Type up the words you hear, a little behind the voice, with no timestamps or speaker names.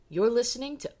You're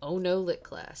listening to Oh No Lit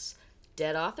Class.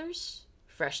 Dead authors,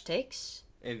 fresh takes,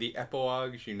 and the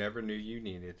epilogues you never knew you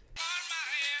needed.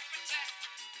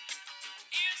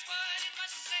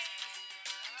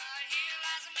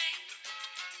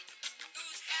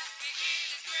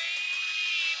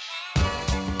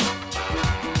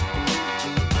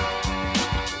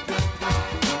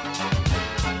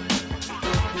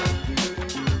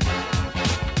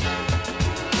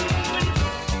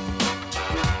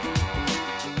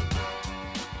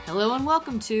 Hello and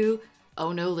welcome to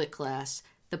Oh No Lit Class,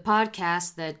 the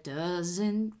podcast that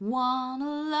doesn't want a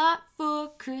lot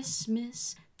for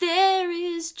Christmas. There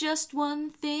is just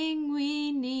one thing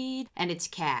we need, and it's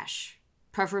cash,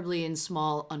 preferably in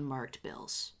small unmarked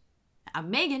bills.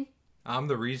 I'm Megan. I'm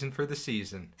the reason for the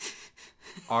season.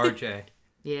 RJ.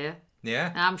 Yeah?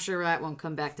 Yeah? I'm sure that won't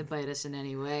come back to bite us in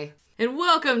any way. And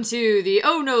welcome to the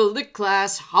Oh No Lit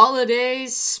Class Holiday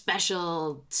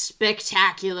Special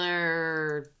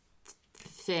Spectacular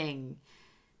thing.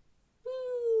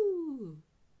 Woo!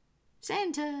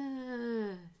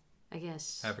 Santa, I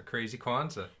guess. Have a crazy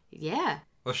Kwanzaa. Yeah.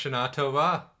 Lashana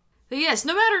Tova. But yes,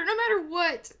 no matter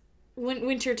what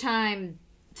wintertime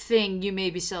thing you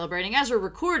may be celebrating, as we're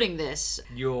recording this,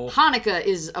 Yule. Hanukkah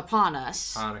is upon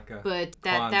us. Hanukkah. But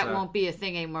that Kwanzaa. won't be a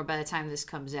thing anymore by the time this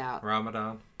comes out.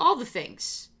 Ramadan. All the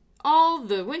things. All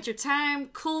the wintertime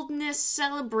coldness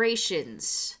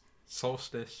celebrations.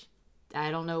 Solstice. I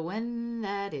don't know when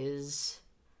that is.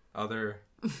 Other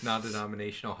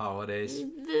non-denominational holidays.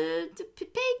 The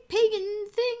pagan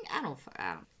thing? I don't.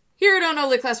 Here at Oh No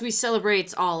Lit Class, we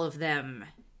celebrate all of them.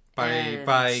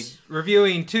 By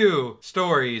reviewing 2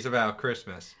 stories about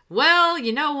Christmas. Well,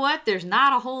 you know what? There's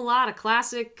not a whole lot of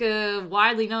classic,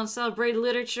 widely known celebrated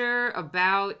literature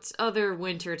about other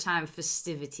wintertime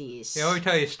festivities. Yeah, let me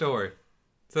tell you a story.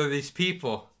 So these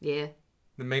people, Yeah.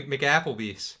 the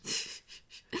McApplebee's.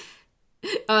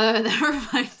 That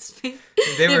reminds me.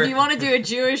 If you want to do a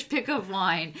Jewish pickup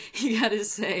line, you gotta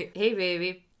say, "Hey,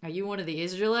 baby, are you one of the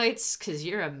Israelites? Because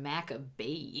you're a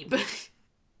Maccababe."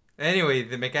 Anyway,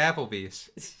 the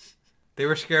McApplebee's. They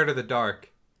were scared of the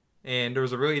dark. And there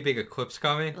was a really big eclipse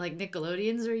coming. Like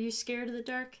Nickelodeons, are you scared of the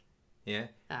dark? Yeah.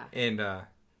 Ah. And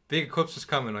big eclipse was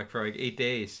coming for 8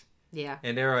 days. Yeah.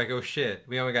 And they were like, oh shit,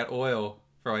 we only got oil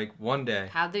for 1 day.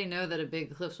 How'd they know that a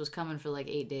big eclipse was coming for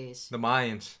 8 days? The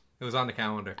Mayans. It was on the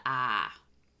calendar. Ah.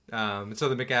 And so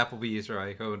the McApplebee's are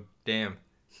like, oh damn.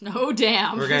 Oh,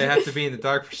 damn. We're going to have to be in the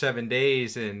dark for 7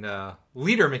 days. And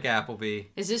leader McAppleby.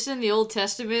 Is this in the Old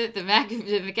Testament? The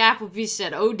McAppleby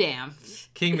said, oh, damn.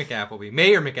 King McAppleby.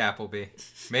 Mayor McAppleby.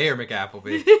 Mayor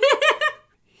McAppleby.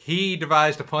 He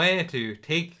devised a plan to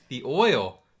take the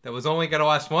oil that was only going to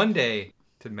last 1 day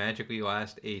to magically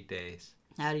last 8 days.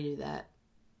 How do you do that?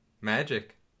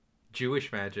 Magic.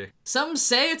 Jewish magic. Some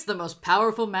say it's the most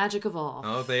powerful magic of all.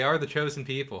 Oh, they are the chosen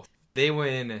people. They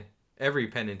win every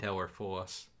Penn and Teller fool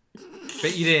us.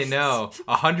 But you didn't know,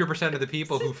 100% of the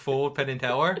people who fooled Penn and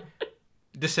Teller,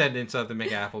 descendants of the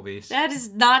McApplebee's. That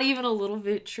is not even a little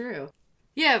bit true.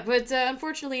 Yeah, but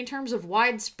unfortunately, in terms of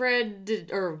widespread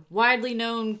or widely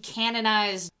known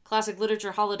canonized classic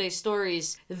literature holiday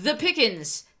stories, the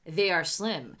pickings, they are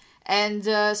slim. And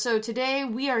so today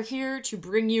we are here to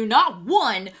bring you not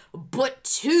 1, but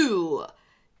 2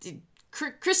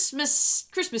 Christmas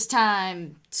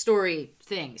time story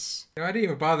things. I didn't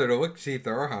even bother to look to see if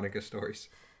there are Hanukkah stories.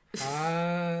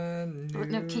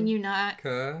 No, can you not?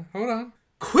 Hold on.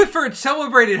 Clifford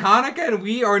celebrated Hanukkah and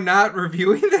we are not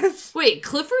reviewing this? Wait,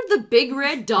 Clifford the Big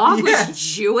Red Dog Yes.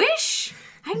 was Jewish?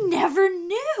 I never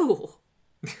knew.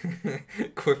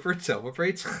 Clifford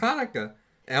celebrates Hanukkah.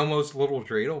 Elmo's little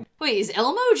dreidel. Wait, is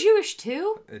Elmo Jewish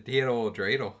too? He had a little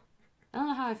dreidel. I don't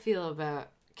know how I feel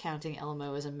about counting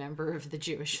Elmo as a member of the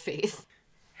Jewish faith.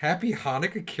 Happy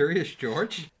Hanukkah, Curious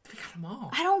George? We got them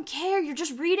all. I don't care. You're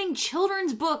just reading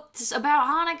children's books about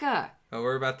Hanukkah. Oh,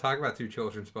 we're about to talk about 2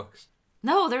 children's books.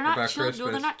 No, they're not About children.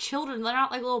 Christmas. They're not children. They're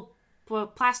not like little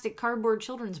plastic cardboard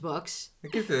children's books. I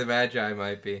think the Magi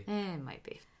might be. It might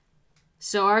be.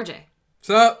 So, RJ,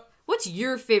 So, what's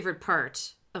your favorite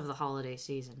part of the holiday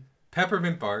season?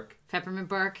 peppermint bark. Peppermint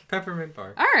bark? Peppermint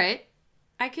bark. All right.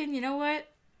 You know what?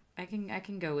 I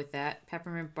can go with that.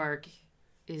 Peppermint bark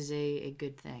is a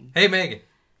good thing. Hey, Megan.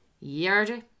 Yeah,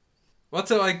 RJ? What's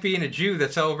it like being a Jew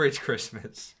that celebrates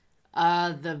Christmas?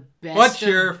 The best. What's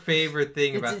your favorite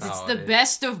thing about the It's holidays? the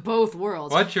best of both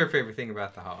worlds. What's your favorite thing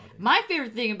about the holidays? My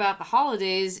favorite thing about the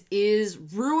holidays is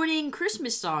ruining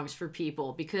Christmas songs for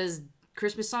people because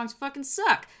Christmas songs fucking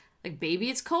suck. Like Baby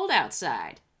It's Cold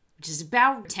Outside, which is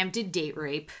about attempted date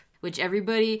rape. which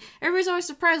everybody's always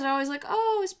surprised. They're always like,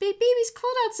 oh, it's baby's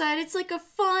cold outside. It's like a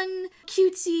fun,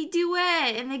 cutesy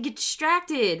duet. And they get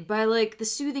distracted by, like, the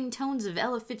soothing tones of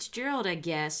Ella Fitzgerald, I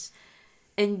guess.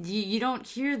 And you don't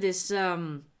hear this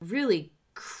really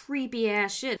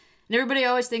creepy-ass shit. And everybody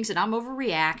always thinks that I'm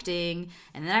overreacting.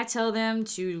 And then I tell them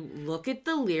to look at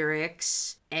the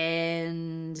lyrics.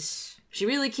 And she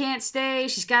really can't stay.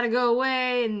 She's got to go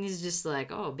away. And he's just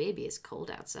like, oh, baby, it's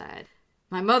cold outside.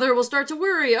 My mother will start to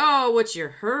worry. Oh, what's your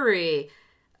hurry?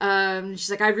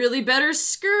 She's like, I really better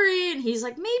scurry. And he's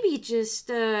like, maybe just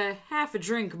half a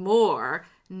drink more.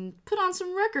 And put on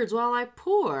some records while I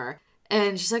pour.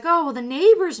 And she's like, oh, well, the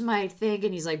neighbors might think.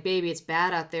 And he's like, baby, it's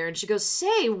bad out there. And she goes,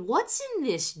 say, what's in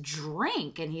this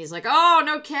drink? And he's like, oh,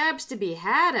 no cabs to be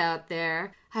had out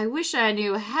there. I wish I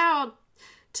knew how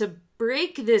to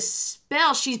break this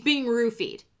spell. She's being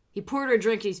roofied. He poured her a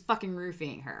drink and he's fucking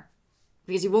roofing her.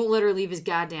 Because he won't let her leave his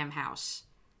goddamn house.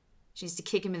 She needs to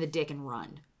kick him in the dick and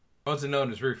run. Wasn't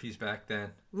known as roofies back then.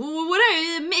 Well,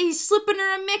 whatever. He's slipping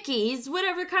her a Mickey. He's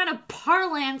whatever kind of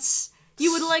parlance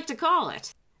you would like to call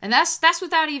it. And that's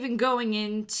without even going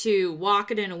into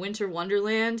Walking in a Winter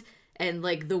Wonderland and,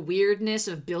 like, the weirdness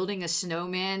of building a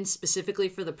snowman specifically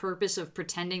for the purpose of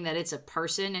pretending that it's a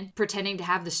person and pretending to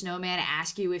have the snowman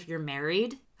ask you if you're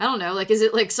married. I don't know, like, is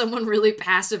it, like, someone really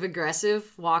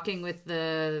passive-aggressive walking with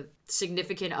the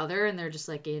significant other and they're just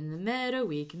like, in the meadow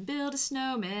we can build a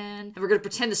snowman. And we're gonna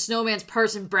pretend the snowman's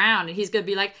Parson Brown and he's gonna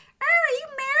be like, are you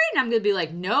married? And I'm gonna be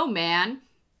like, no, man,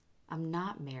 I'm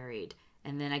not married.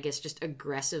 And then I guess just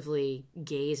aggressively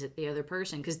gaze at the other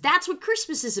person. Because that's what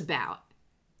Christmas is about.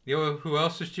 You know who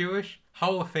else is Jewish?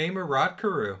 Hall of Famer Rod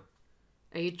Carew.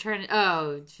 Are you trying to...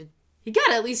 Oh, you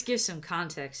gotta at least give some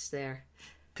context there.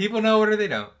 People know it or they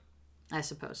don't. I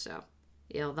suppose so.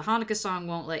 You know, the Hanukkah song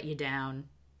won't let you down.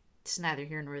 It's neither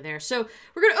here nor there. So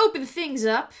we're going to open things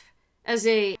up as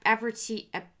a aperitif?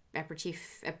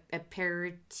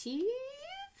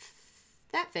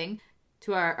 That thing.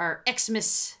 To our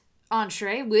Xmas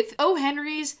entree with O.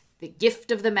 Henry's The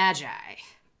Gift of the Magi.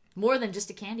 More than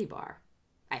just a candy bar,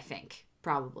 I think,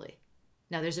 probably.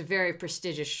 Now, there's a very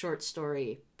prestigious short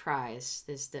story prize.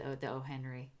 There's the O.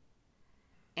 Henry.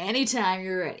 Anytime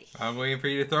you're ready. I'm waiting for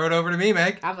you to throw it over to me,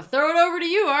 Meg. I'm going to throw it over to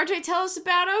you, RJ. Tell us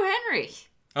about O. Henry.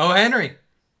 O. Henry.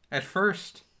 At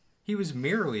first, he was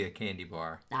merely a candy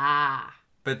bar. Ah.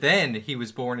 But then he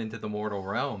was born into the mortal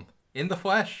realm, in the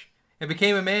flesh, and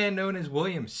became a man known as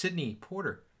William Sidney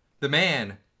Porter. The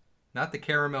man, not the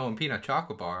caramel and peanut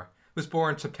chocolate bar, was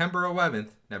born September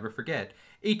 11th, never forget,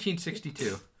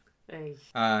 1862. Hey.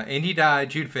 And he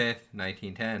died June 5th,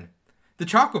 1910. The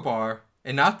chocolate bar,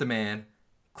 and not the man,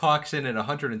 clocks in at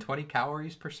 120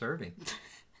 calories per serving.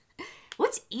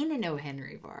 What's in an O.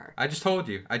 Henry bar? I just told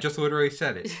you. I just literally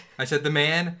said it. I said the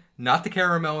man, not the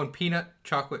caramel and peanut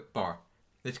chocolate bar.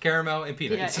 It's caramel and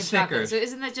peanut. It's a Snickers. Chocolate. So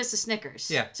isn't that just a Snickers?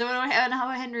 Yeah. So an O.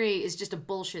 Henry is just a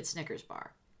bullshit Snickers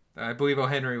bar. I believe O.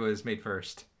 Henry was made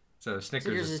first. So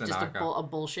Snickers is the just knockoff. a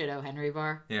bullshit O. Henry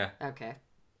bar? Yeah. Okay.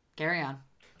 Carry on.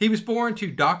 He was born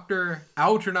to Dr.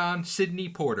 Algernon Sidney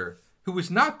Porter, who was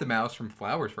not the mouse from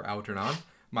Flowers for Algernon,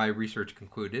 my research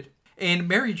concluded, and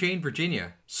Mary Jane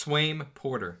Virginia Swaim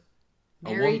Porter.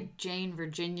 Mary Jane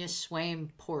Virginia Swaim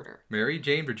Porter. Mary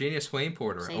Jane Virginia Swaim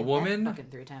Porter. Say a woman. Fucking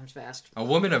 3 times fast. A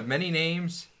woman of many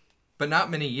names, but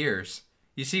not many years.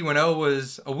 You see, when O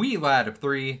was a wee lad of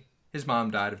 3, his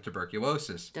mom died of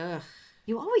tuberculosis. Ugh.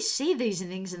 You always say these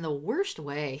things in the worst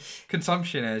way.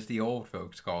 Consumption, as the old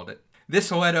folks called it.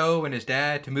 This led O and his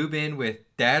dad to move in with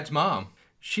Dad's mom.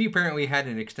 She apparently had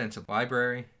an extensive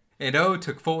library, and O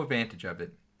took full advantage of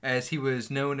it, as he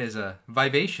was known as a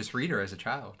vivacious reader as a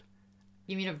child.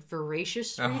 You mean a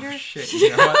voracious reader? Oh, shit. You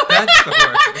know what? That's the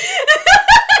word.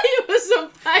 It was a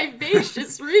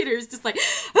vivacious reader. It's just like,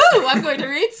 oh, I'm going to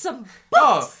read some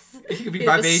books. Oh, he could be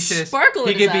vivacious. Sparkle in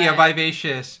he could his be eye. a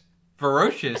vivacious,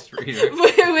 ferocious reader.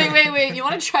 Wait. You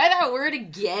want to try that word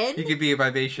again? He could be a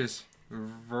vivacious,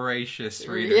 voracious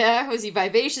reader. Yeah, was he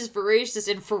vivacious, voracious,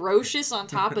 and ferocious on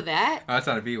top of that? Oh, that's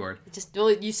not a B word.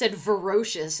 You said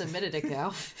ferocious a minute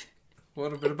ago. A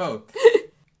little bit of both.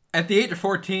 At the age of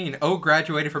 14, O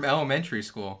graduated from elementary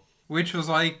school, which was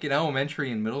like an elementary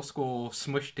and middle school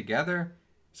smushed together,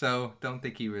 so don't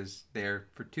think he was there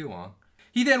for too long.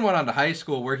 He then went on to high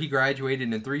school, where he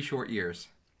graduated in 3 short years.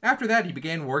 After that, he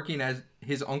began working at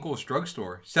his uncle's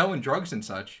drugstore, selling drugs and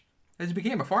such, as he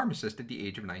became a pharmacist at the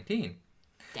age of 19.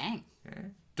 Dang. Yeah.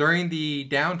 During the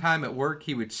downtime at work,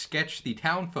 he would sketch the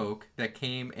townfolk that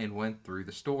came and went through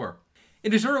the store.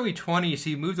 In his early 20s,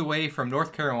 he moved away from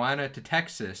North Carolina to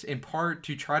Texas, in part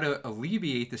to try to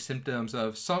alleviate the symptoms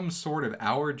of some sort of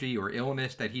allergy or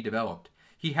illness that he developed.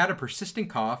 He had a persistent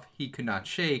cough he could not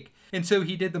shake, and so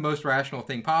he did the most rational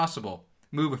thing possible,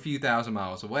 move a few thousand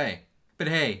miles away. But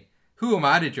hey, who am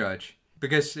I to judge?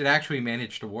 Because it actually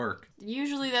managed to work.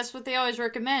 Usually that's what they always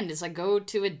recommend. It's like, go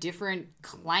to a different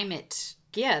climate.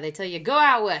 Yeah, they tell you, go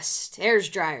out west. Air's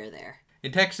drier there.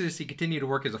 In Texas, he continued to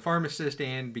work as a pharmacist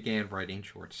and began writing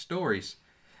short stories.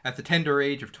 At the tender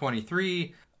age of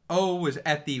 23, O was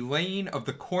at the laying of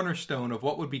the cornerstone of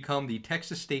what would become the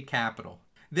Texas state capitol.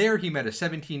 There he met a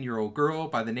 17-year-old girl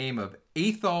by the name of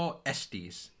Ethel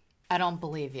Estes. I don't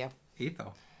believe you.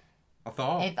 Ethel.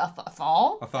 Athol.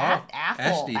 Athol?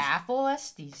 Athol.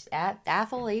 Estes.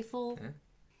 Athol. Yeah.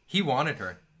 He wanted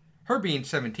her. Her being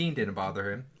 17 didn't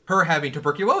bother him. Her having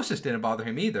tuberculosis didn't bother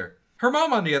him either. Her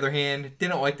mom, on the other hand,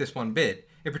 didn't like this one bit.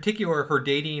 In particular, her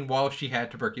dating while she had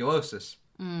tuberculosis.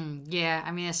 Yeah,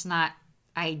 I mean, it's not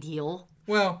ideal.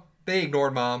 Well, they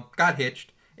ignored mom, got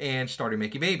hitched, and started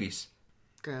making babies.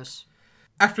 Gross.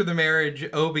 After the marriage,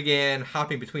 O began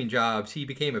hopping between jobs. He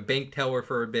became a bank teller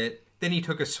for a bit. Then he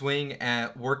took a swing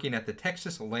at working at the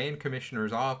Texas Land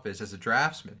Commissioner's office as a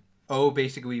draftsman. O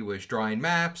basically was drawing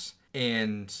maps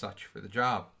and such for the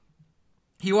job.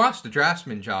 He lost the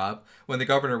draftsman job when the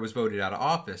governor was voted out of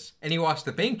office, and he lost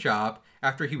the bank job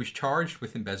after he was charged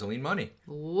with embezzling money.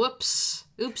 Whoops.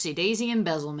 Oopsie daisy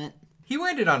embezzlement. He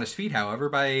landed on his feet, however,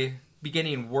 by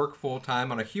beginning work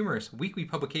full-time on a humorous weekly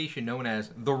publication known as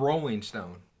The Rolling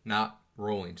Stone, not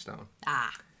Rolling Stone.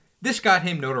 This got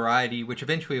him notoriety, which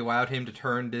eventually allowed him to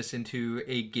turn this into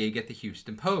a gig at the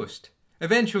Houston Post.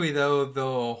 Eventually, though,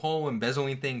 the whole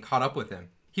embezzling thing caught up with him.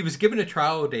 He was given a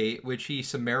trial date, which he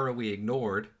summarily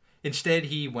ignored. Instead,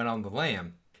 he went on the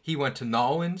lam. He went to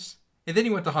Nolans, and then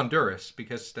he went to Honduras,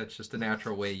 because that's just the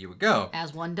natural way you would go.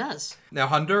 As one does. Now,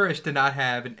 Honduras did not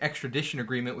have an extradition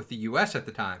agreement with the U.S. at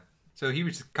the time, so he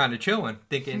was kind of chilling,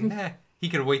 thinking, he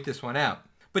could wait this one out.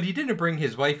 But he didn't bring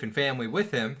his wife and family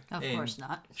with him. Of course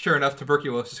not. Sure enough,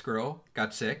 tuberculosis girl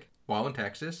got sick while in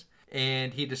Texas,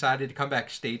 and he decided to come back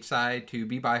stateside to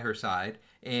be by her side,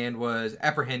 and was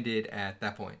apprehended at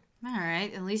that point. All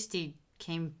right, at least he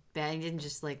came back. He didn't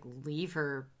just, leave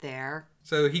her there.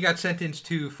 So he got sentenced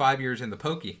to 5 years in the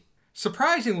pokey.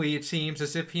 Surprisingly, it seems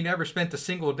as if he never spent a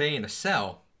single day in a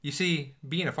cell. You see,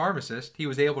 being a pharmacist, he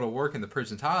was able to work in the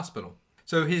prison's hospital.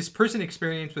 So his prison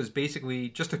experience was basically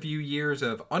just a few years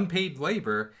of unpaid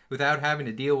labor without having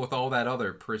to deal with all that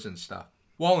other prison stuff.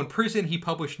 While in prison, he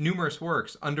published numerous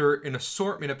works under an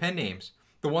assortment of pen names,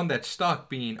 the one that stuck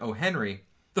being O. Henry.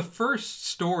 The first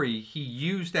story he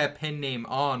used that pen name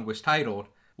on was titled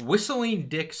Whistling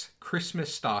Dick's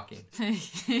Christmas Stocking.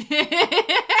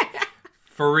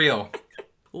 For real.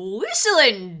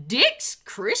 Whistling Dick's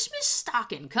Christmas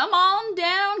Stocking. Come on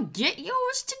down, get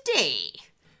yours today.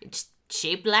 It's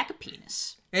shaped like a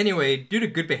penis. Anyway, due to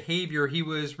good behavior, he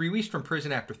was released from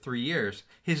prison after 3 years.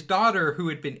 His daughter, who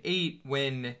had been 8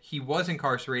 when he was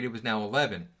incarcerated, was now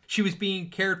 11. She was being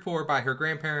cared for by her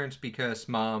grandparents because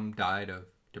mom died of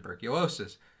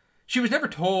tuberculosis. She was never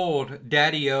told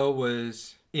Daddy O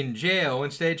was in jail.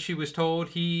 Instead, she was told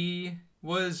he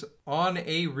was on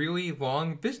a really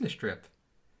long business trip.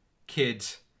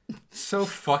 Kids. So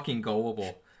fucking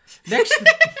gullible.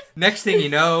 Next thing you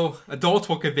know, adults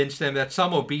will convince them that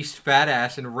some obese fat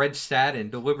ass in red satin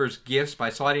delivers gifts by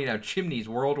sliding down chimneys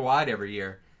worldwide every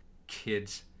year.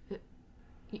 Kids.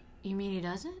 You mean he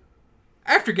doesn't?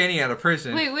 After getting out of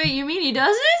prison... Wait, you mean he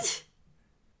doesn't?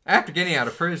 After getting out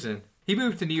of prison, he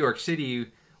moved to New York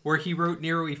City, where he wrote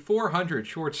nearly 400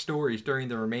 short stories during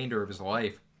the remainder of his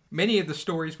life. Many of the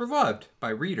stories were loved by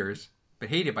readers, but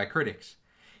hated by critics.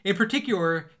 In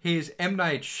particular, his M.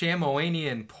 Night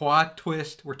Shyamalan plot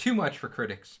twist were too much for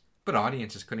critics, but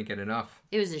audiences couldn't get enough.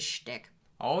 It was a shtick.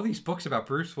 All these books about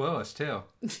Bruce Willis, too.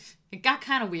 It got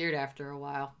kind of weird after a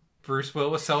while. Bruce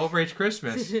Willis celebrates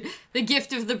Christmas. The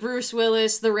Gift of the Bruce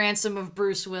Willis, The Ransom of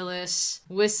Bruce Willis,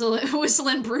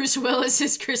 Whistling Bruce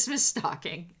Willis's Christmas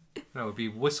Stocking. No, it would be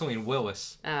Whistling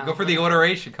Willis. Oh, go for the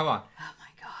alliteration, come on. Oh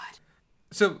my god.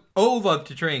 So, O loved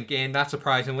to drink, and not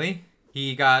surprisingly,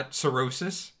 he got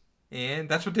cirrhosis, and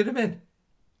that's what did him in.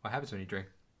 What happens when you drink?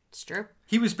 It's true.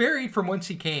 He was buried from whence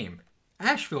he came,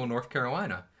 Asheville, North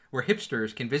Carolina, where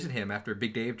hipsters can visit him after a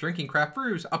big day of drinking craft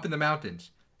brews up in the mountains.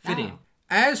 Fitting. Oh.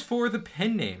 As for the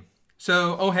pen name,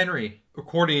 so O. Henry,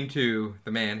 according to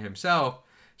the man himself,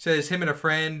 says him and a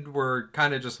friend were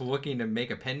kind of just looking to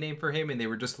make a pen name for him, and they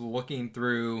were just looking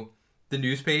through the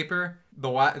newspaper.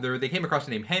 They came across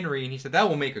the name Henry, and he said, that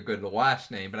will make a good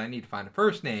last name, but I need to find a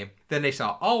first name. Then they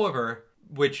saw Oliver,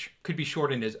 which could be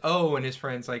shortened as O, and his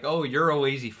friend's like, oh, you're a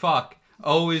lazy fuck.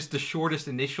 O is the shortest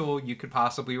initial you could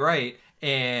possibly write.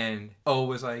 And O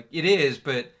was like, it is,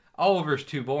 but Oliver's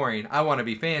too boring. I want to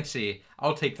be fancy.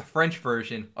 I'll take the French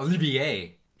version,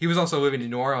 Olivier. He was also living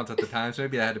in New Orleans at the time, so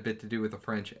maybe that had a bit to do with the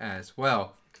French as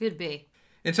well. Could be.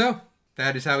 And so,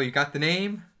 that is how he got the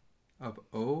name of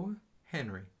O.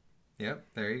 Henry. Yep,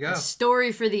 there you go. A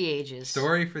story for the ages.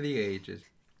 Story for the ages.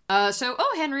 So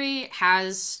O. Henry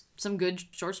has some good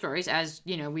short stories, as,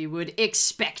 you know, we would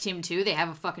expect him to. They have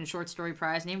a fucking short story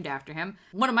prize named after him.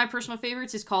 One of my personal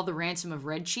favorites is called The Ransom of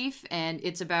Red Chief, and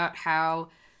it's about how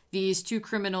these two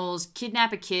criminals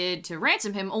kidnap a kid to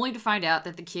ransom him, only to find out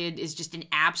that the kid is just an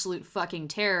absolute fucking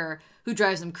terror who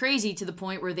drives them crazy to the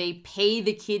point where they pay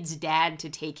the kid's dad to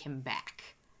take him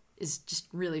back. It's just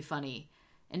really funny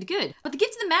and good. But The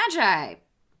Gift of the Magi,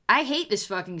 I hate this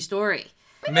fucking story.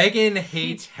 Megan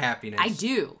hates happiness. I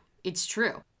do. It's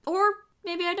true. Or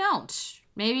maybe I don't.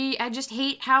 Maybe I just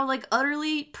hate how, like,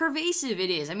 utterly pervasive it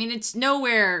is. I mean, it's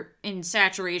nowhere in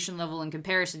saturation level in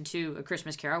comparison to A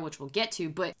Christmas Carol, which we'll get to,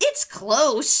 but it's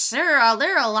close. There are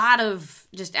a lot of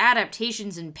just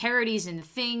adaptations and parodies and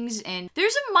things, and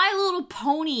there's a My Little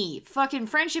Pony fucking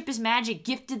Friendship is Magic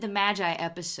Gifted the Magi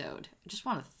episode. I just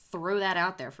want to throw that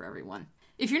out there for everyone.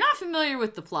 If you're not familiar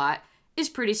with the plot, it's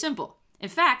pretty simple. In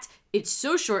fact, it's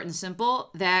so short and simple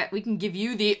that we can give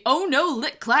you the Oh No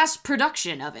Lit Class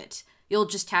production of it. You'll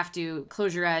just have to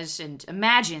close your eyes and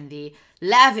imagine the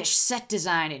lavish set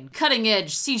design and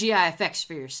cutting-edge CGI effects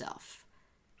for yourself.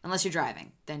 Unless you're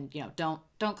driving, then, you know,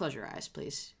 don't close your eyes,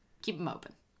 please. Keep them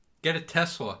open. Get a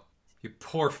Tesla, you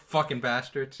poor fucking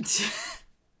bastards.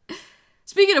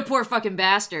 Speaking of poor fucking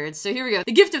bastards, so here we go.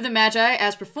 The Gift of the Magi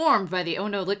as performed by the Oh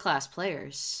No Lit Class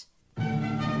players.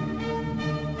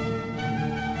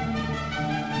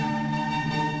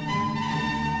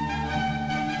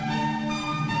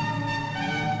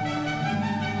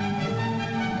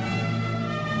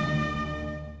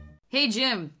 Hey,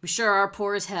 Jim, we sure are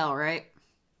poor as hell, right?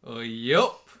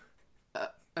 Yup.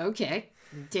 Okay.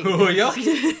 Yup.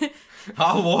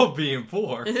 I love being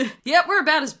poor. Yep, we're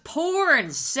about as poor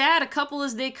and sad a couple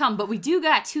as they come, but we do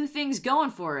got two things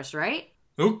going for us, right?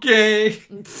 Okay.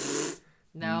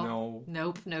 No.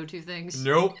 Nope, no two things.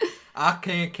 Nope. I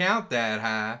can't count that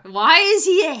high. Why is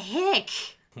he a hick?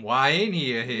 Why ain't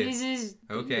he a hit? He's just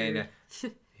Okay, now,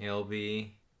 he'll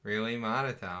be really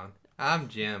monotone. I'm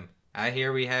Jim. I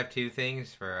hear we have two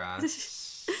things for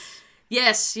us.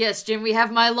 Yes, Jim, we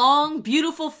have my long,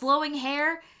 beautiful, flowing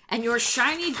hair and your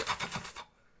shiny...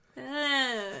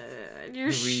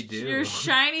 Your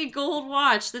shiny gold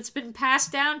watch that's been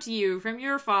passed down to you from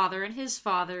your father and his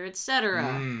father,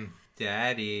 etc.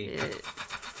 Daddy.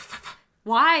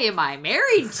 Why am I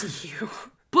married to you?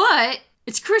 But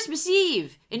it's Christmas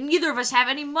Eve, and neither of us have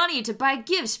any money to buy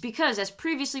gifts because, as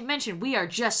previously mentioned, we are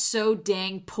just so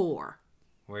dang poor.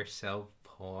 We're so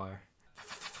poor.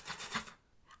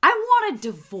 I want a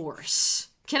divorce.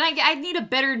 I need a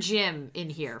better Jim in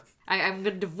here. I'm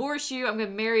gonna divorce you. I'm gonna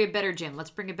marry a better Jim. Let's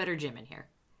bring a better Jim in here.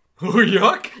 Oh,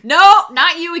 yuck. No,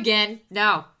 not you again.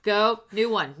 No, go. New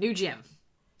one. New Jim.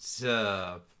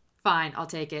 Sup. Fine, I'll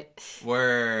take it.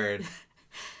 Word.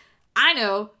 I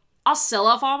know. I'll sell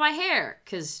off all my hair,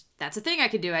 because that's a thing I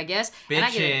could do, I guess.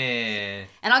 Bitchin'.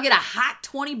 And I'll get a hot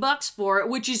 $20 for it,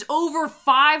 which is over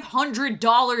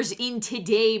 $500 in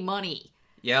today money.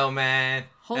 Yo, man.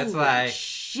 Holy that's like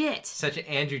shit. Such an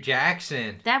Andrew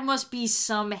Jackson. That must be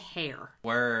some hair.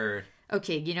 Word.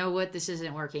 Okay, you know what? This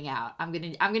isn't working out. I'm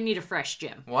gonna need a fresh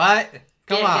Jim. What?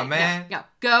 Come on, man.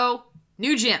 Go.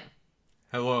 New Jim.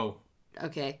 Hello.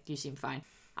 Okay, you seem fine.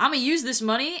 I'm gonna use this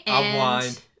money and... I'm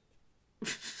blind.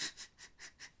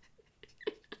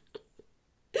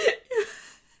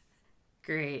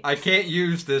 Great. I can't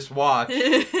use this watch.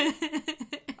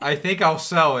 I think I'll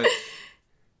sell it.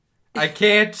 I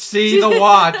can't see the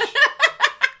watch.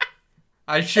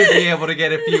 I should be able to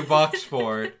get a few bucks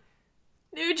for it.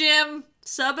 New Jim.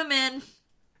 Sub him in.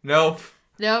 Nope.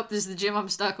 This is the Jim I'm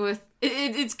stuck with.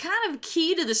 It's kind of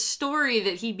key to the story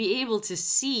that he'd be able to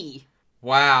see.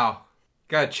 Wow.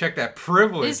 Gotta check that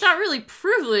privilege. It's not really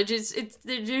privilege.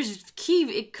 There's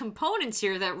key components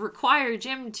here that require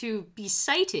Jim to be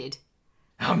sighted.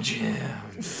 I'm Jim.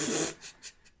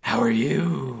 How are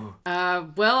you?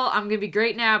 Well, I'm gonna be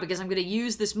great now because I'm gonna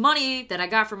use this money that I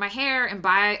got for my hair and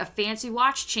buy a fancy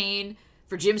watch chain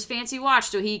for Jim's fancy watch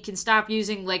so he can stop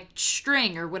using, like,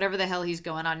 string or whatever the hell he's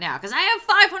going on now. Because I have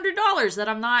 $500 that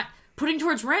I'm not putting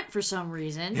towards rent for some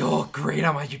reason. You look great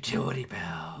on my utility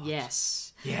bill.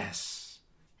 Yes.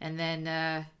 And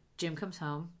then, Jim comes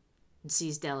home and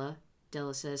sees Della.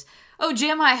 Della says, "Oh,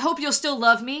 Jim, I hope you'll still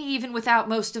love me, even without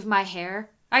most of my hair.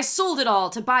 I sold it all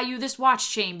to buy you this watch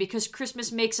chain because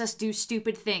Christmas makes us do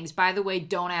stupid things. By the way,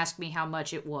 don't ask me how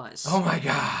much it was." Oh my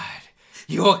god.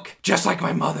 You look just like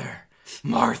my mother,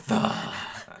 Martha.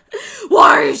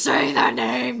 Why are you saying that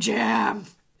name, Jim?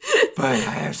 But I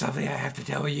have something I have to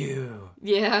tell you.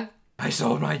 Yeah. I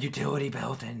sold my utility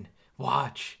belt and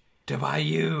watch to buy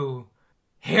you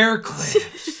hair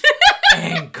clips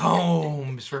and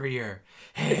combs for your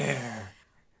hair.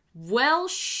 Well,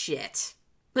 shit.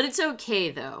 But it's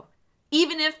okay, though.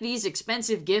 Even if these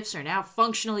expensive gifts are now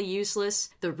functionally useless,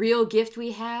 the real gift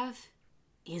we have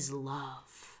is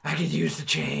love. I could use the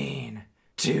chain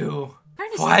to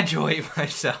flagellate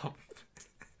myself.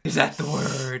 Is that the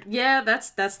word? Yeah,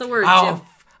 that's the word, Jim.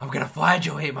 I'm gonna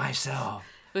flagellate myself.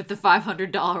 With the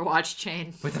 $500 watch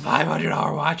chain. With the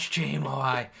 $500 watch chain while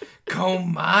I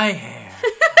comb my hair.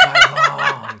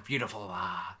 My long, beautiful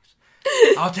locks.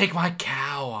 I'll take my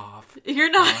cow off.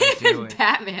 You're not even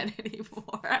Batman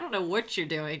anymore. I don't know what you're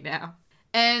doing now.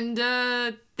 And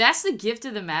that's the gift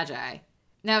of the Magi.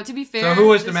 Now, to be fair... So who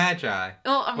was the Magi?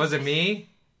 Oh, was it me?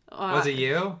 Was it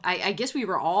you? I guess we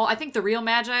were all... I think the real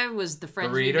Magi was the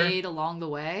friends we made along the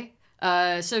way.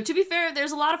 So to be fair,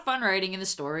 there's a lot of fun writing in the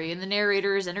story, and the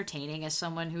narrator is entertaining as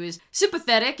someone who is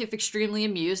sympathetic, if extremely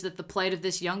amused, at the plight of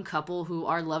this young couple who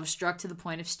are love-struck to the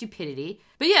point of stupidity.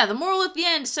 But yeah, the moral at the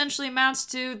end essentially amounts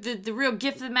to the real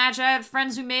gift of the Magi of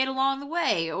friends we made along the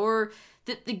way, or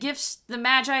the gifts the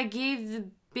Magi gave the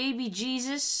baby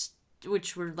Jesus,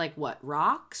 which were like, what,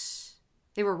 rocks?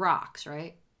 They were rocks,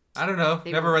 right? I don't know.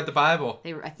 Never read the Bible.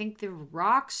 I think they were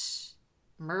rocks...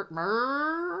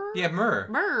 Myrrh? Yeah, myrrh.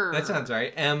 Myrrh. That sounds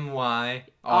right.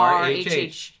 M-Y-R-H-H.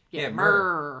 Yeah,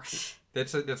 myrrh.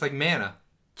 That's like manna.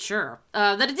 Sure.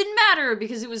 That it didn't matter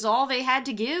because it was all they had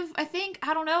to give, I think.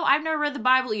 I don't know. I've never read the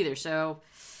Bible either, so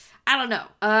I don't know.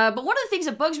 But one of the things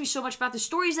that bugs me so much about the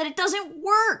story is that it doesn't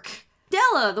work.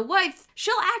 Della, the wife,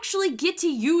 she'll actually get to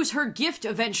use her gift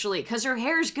eventually because her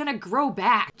hair's gonna grow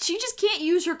back. She just can't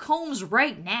use her combs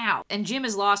right now. And Jim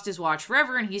has lost his watch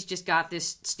forever and he's just got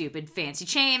this stupid fancy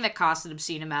chain that costs an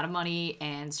obscene amount of money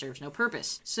and serves no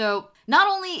purpose. So, not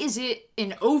only is it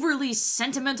an overly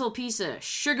sentimental piece of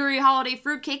sugary holiday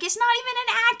fruitcake, it's not even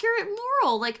an accurate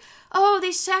moral. Like, oh,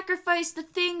 they sacrificed the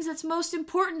things that's most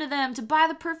important to them to buy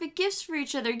the perfect gifts for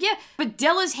each other. Yeah, but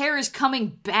Della's hair is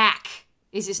coming back.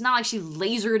 It's not like she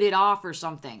lasered it off or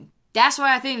something. That's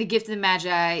why I think the gift of the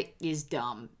Magi is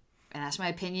dumb. And that's my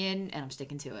opinion, and I'm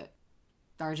sticking to it.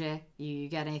 RJ, you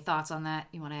got any thoughts on that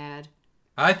you want to add?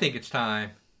 I think it's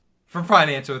time for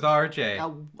Finance with RJ.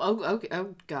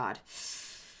 Oh, God.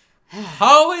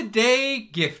 Holiday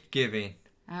gift giving.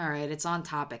 All right, it's on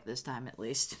topic this time at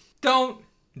least. Don't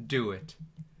do it.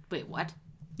 Wait, what?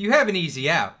 You have an easy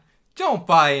out. Don't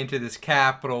buy into this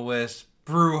capitalist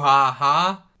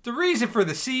brouhaha. The reason for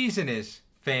the season is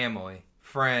family,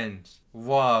 friends,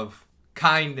 love,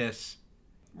 kindness,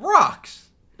 rocks.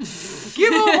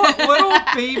 Give him what little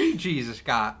baby Jesus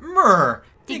got. Myrrh.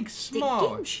 Think small. They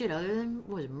gave him shit other than,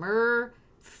 what was it, myrrh,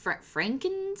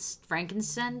 frankincense?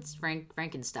 Frankenstein.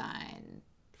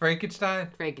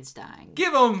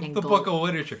 Give him the book of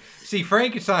literature. See,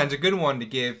 Frankenstein's a good one to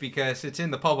give because it's in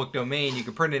the public domain. You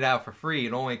can print it out for free.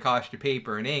 It only costs you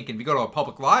paper and ink. And if you go to a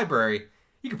public library,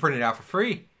 you can print it out for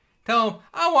free. Tell them,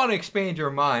 I want to expand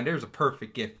your mind. There's a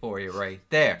perfect gift for you right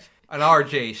there. An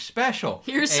RJ special.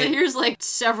 Here's like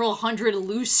several hundred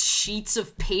loose sheets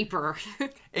of paper.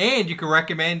 And you can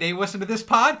recommend they listen to this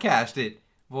podcast.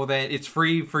 Then it's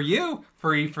free for you,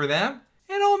 free for them,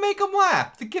 and it'll make them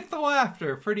laugh. The gift of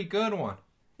laughter, a pretty good one.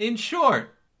 In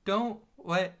short, don't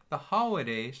let the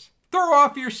holidays throw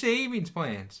off your savings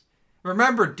plans.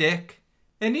 Remember, Dick,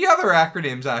 and the other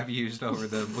acronyms I've used over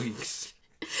the weeks.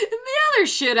 The other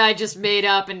shit I just made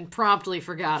up and promptly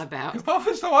forgot about. What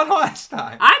was the one last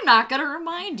time? I'm not gonna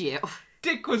remind you.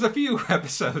 Dick was a few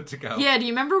episodes ago. Yeah, do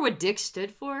you remember what Dick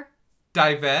stood for?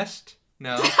 Divest?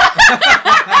 No.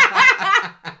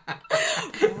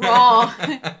 Wrong.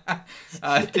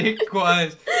 Dick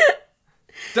was...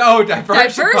 Oh,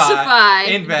 diversify,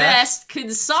 invest,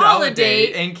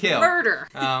 consolidate, and kill. Murder.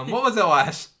 What was the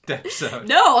last episode?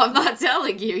 No, I'm not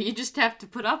telling you. You just have to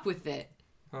put up with it.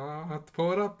 I'll have to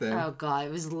pull it up then. Oh, God, it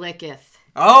was Licketh.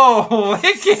 Oh,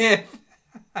 Licketh!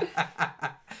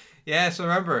 Yeah, so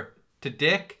remember to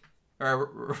Dick, or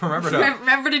remember to Dick.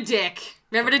 Remember to Dick,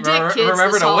 kids.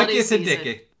 Remember to Licketh and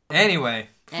Dicketh. Anyway,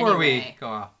 before we go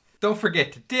off, don't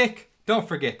forget to Dick, don't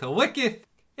forget to Licketh,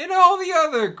 and all the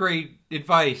other great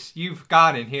advice you've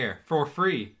gotten here for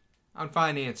free on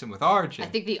Financing with RJ. I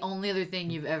think the only other thing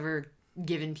you've ever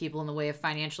given people in the way of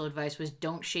financial advice was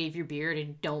don't shave your beard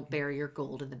and don't bury your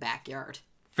gold in the backyard.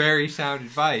 Very sound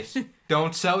advice.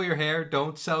 Don't sell your hair,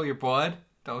 don't sell your blood,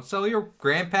 don't sell your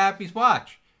grandpappy's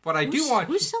watch. But I do want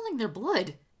Who's selling their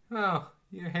blood? Oh,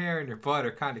 Your hair and your butt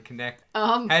are kind of connected.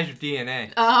 Has your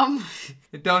DNA.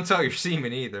 It don't tell your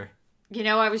semen either. You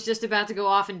know, I was just about to go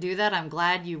off and do that. I'm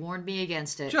glad you warned me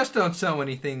against it. Just don't sew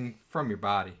anything from your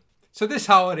body. So this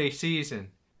holiday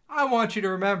season, I want you to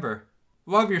remember,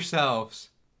 love yourselves.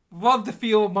 Love the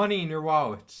feel of money in your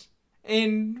wallets.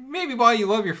 And maybe while you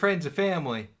love your friends and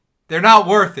family, they're not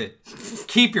worth it.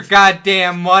 Keep your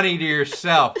goddamn money to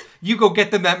yourself. You go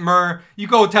get them that myrrh. You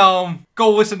go tell them, go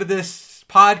listen to this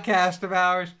podcast of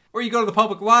ours. Or you go to the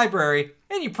public library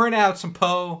and you print out some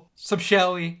Poe, some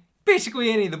Shelley.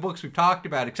 Basically any of the books we've talked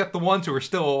about, except the ones who are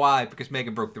still alive because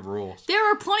Megan broke the rules.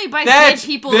 There are plenty by dead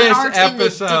people that aren't in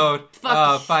this episode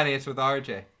of Finance with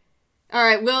RJ.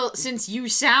 Alright, well, since you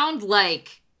sound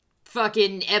like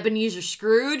fucking Ebenezer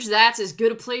Scrooge, that's as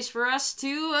good a place for us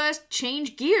to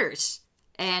change gears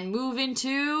and move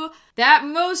into that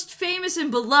most famous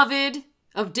and beloved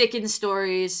of Dickens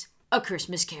stories, A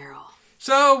Christmas Carol.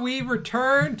 So we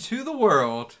return to the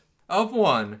world of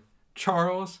one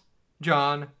Charles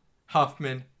John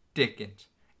Huffman Dickens,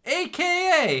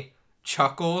 a.k.a.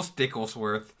 Chuckles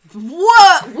Dicklesworth.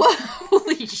 What?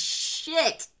 Holy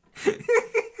shit.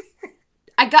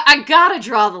 I gotta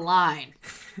draw the line.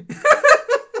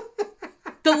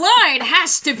 The line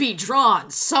has to be drawn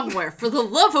somewhere, for the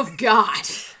love of God.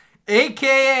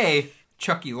 A.k.a.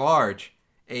 Chucky Large,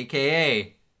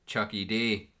 a.k.a. Chucky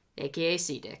D. A.k.a.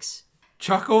 C-Dix.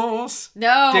 Chuckles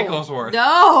Dicklesworth.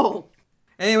 No!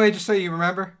 Anyway, just so you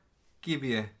remember, give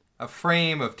you a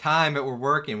frame of time that we're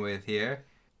working with here.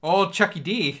 Old Chucky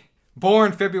D,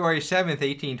 born February 7th,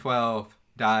 1812,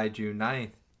 died June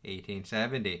 9th,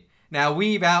 1870. Now,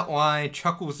 we've outlined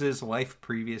Chuckles' life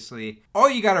previously. All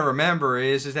you gotta remember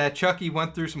is that Chucky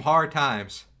went through some hard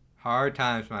times. Hard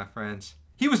times, my friends.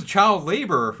 He was a child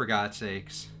laborer, for God's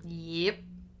sakes. Yep.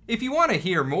 If you want to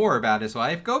hear more about his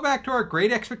life, go back to our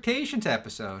Great Expectations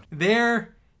episode.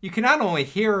 There, you can not only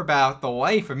hear about the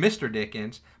life of Mr.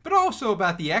 Dickens, but also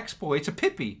about the exploits of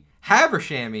Pippi,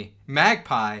 Haversham,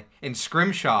 Magpie, and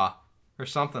Scrimshaw, or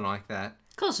something like that.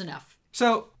 Close enough.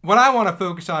 So, what I want to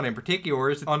focus on in particular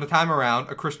is on the time around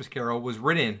A Christmas Carol was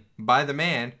written by the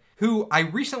man who I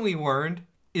recently learned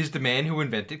is the man who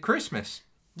invented Christmas.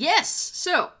 Yes,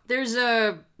 so there's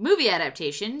a movie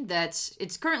adaptation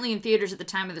it's currently in theaters at the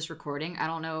time of this recording. I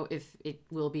don't know if it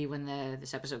will be when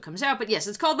this episode comes out, but yes,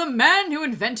 it's called The Man Who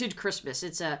Invented Christmas.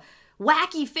 It's a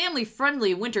wacky,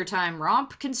 family-friendly wintertime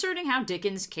romp concerning how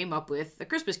Dickens came up with A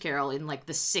Christmas Carol in, like,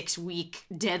 the 6-week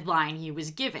deadline he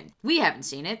was given. We haven't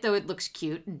seen it, though it looks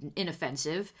cute and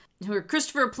inoffensive. Where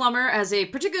Christopher Plummer as a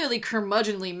particularly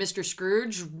curmudgeonly Mr.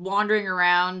 Scrooge, wandering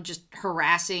around just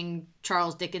harassing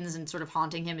Charles Dickens and sort of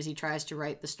haunting him as he tries to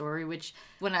write the story, which,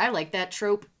 when I like that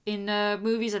trope in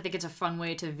movies, I think it's a fun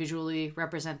way to visually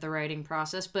represent the writing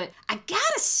process. But I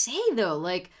gotta say, though,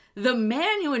 like, The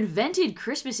Man Who Invented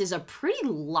Christmas is a pretty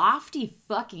lofty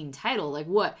fucking title. Like,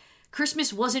 what?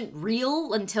 Christmas wasn't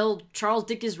real until Charles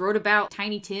Dickens wrote about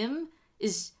Tiny Tim?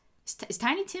 Is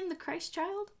Tiny Tim the Christ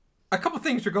child? A couple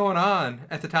things were going on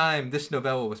at the time this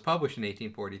novella was published in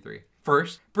 1843.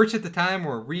 First, Brits at the time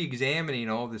were re-examining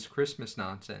all this Christmas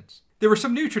nonsense. There were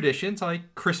some new traditions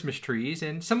like Christmas trees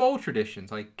and some old traditions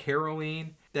like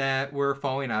caroling that were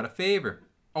falling out of favor.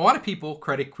 A lot of people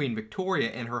credit Queen Victoria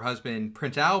and her husband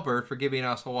Prince Albert for giving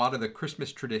us a lot of the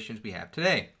Christmas traditions we have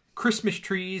today. Christmas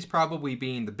trees probably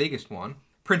being the biggest one.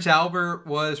 Prince Albert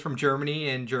was from Germany,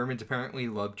 and Germans apparently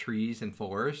love trees and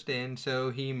forest, and so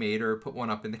he made her put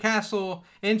one up in the castle,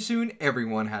 and soon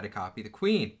everyone had to copy the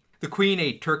Queen. The Queen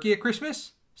ate turkey at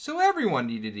Christmas, so everyone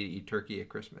needed to eat turkey at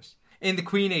Christmas. And the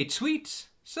Queen ate sweets,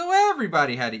 so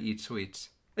everybody had to eat sweets.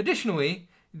 Additionally,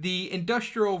 the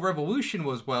Industrial Revolution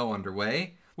was well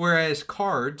underway, whereas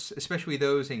cards, especially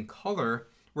those in color,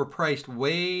 were priced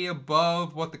way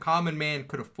above what the common man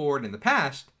could afford in the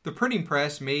past. The printing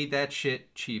press made that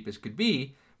shit cheap as could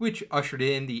be, which ushered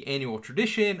in the annual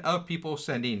tradition of people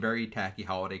sending very tacky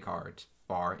holiday cards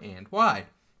far and wide.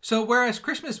 So whereas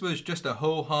Christmas was just a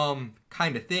ho-hum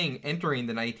kind of thing entering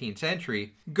the 19th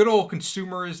century, good old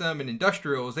consumerism and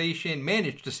industrialization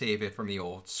managed to save it from the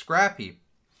old scrap heap.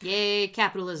 Yay,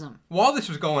 capitalism. While this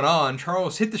was going on,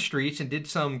 Charles hit the streets and did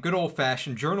some good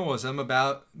old-fashioned journalism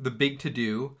about the big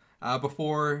to-do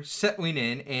before settling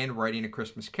in and writing A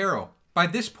Christmas Carol. By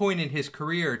this point in his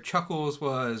career, Chuckles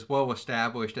was well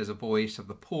established as a voice of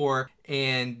the poor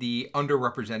and the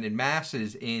underrepresented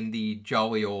masses in the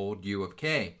jolly old U of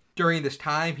K. During this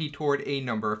time, he toured a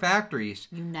number of factories.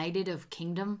 United of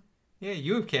Kingdom? Yeah,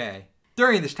 U of K.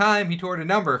 During this time, he toured a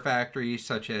number of factories,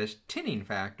 such as tinning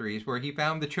factories, where he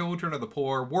found the children of the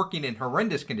poor working in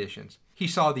horrendous conditions. He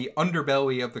saw the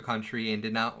underbelly of the country and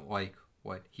did not like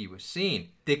what he was seeing.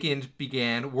 Dickens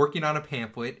began working on a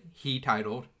pamphlet he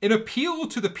titled, An Appeal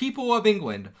to the People of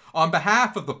England on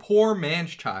behalf of the Poor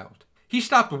Man's Child. He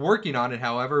stopped working on it,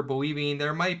 however, believing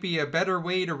there might be a better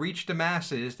way to reach the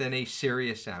masses than a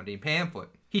serious-sounding pamphlet.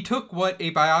 He took what a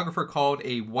biographer called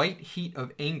a white heat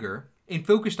of anger and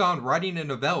focused on writing a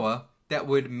novella that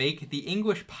would make the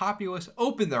English populace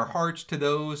open their hearts to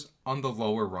those on the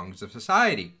lower rungs of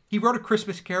society. He wrote A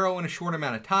Christmas Carol in a short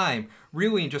amount of time,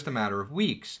 really in just a matter of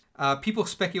weeks. People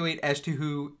speculate as to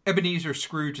who Ebenezer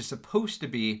Scrooge is supposed to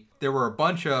be. There were a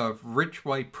bunch of rich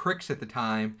white pricks at the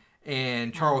time,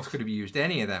 and Charles could have used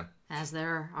any of them. As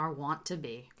there are wont to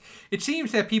be. It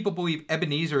seems that people believe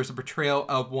Ebenezer is a portrayal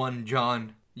of one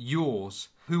John Ewells,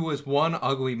 who was one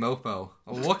ugly mofo.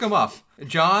 Look him up.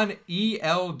 John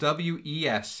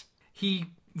Elwes. He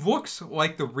looks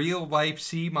like the real-life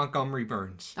C. Montgomery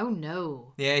Burns. Oh,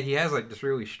 no. Yeah, he has like this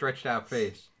really stretched out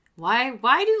face. Why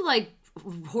do, like,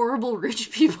 horrible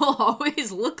rich people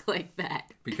always look like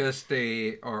that? Because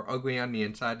they are ugly on the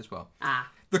inside as well. Ah.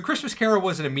 The Christmas Carol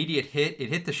was an immediate hit. It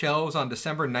hit the shelves on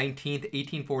December 19th,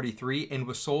 1843, and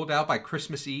was sold out by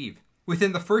Christmas Eve.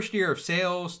 Within the first year of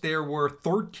sales, there were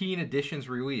 13 editions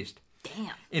released.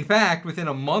 Damn. In fact, within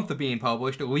a month of being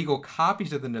published, illegal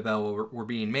copies of the novella were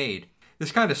being made.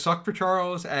 This kind of sucked for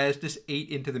Charles, as this ate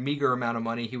into the meager amount of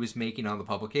money he was making on the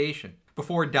publication.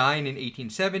 Before dying in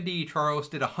 1870, Charles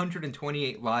did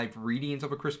 128 live readings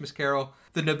of A Christmas Carol.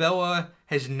 The novella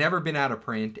has never been out of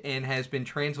print and has been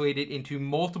translated into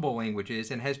multiple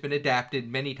languages and has been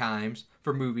adapted many times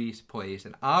for movies, plays,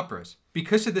 and operas.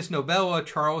 Because of this novella,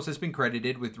 Charles has been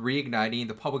credited with reigniting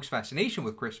the public's fascination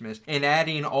with Christmas and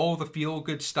adding all the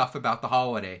feel-good stuff about the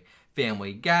holiday.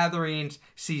 Family gatherings,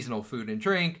 seasonal food and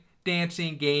drink,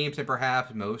 dancing, games, and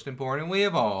perhaps most importantly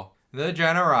of all, the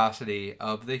generosity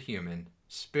of the human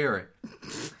spirit.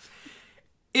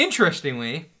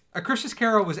 Interestingly, A Christmas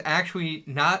Carol was actually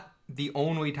not the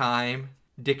only time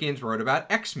Dickens wrote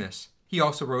about Xmas. He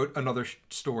also wrote another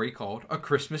story called A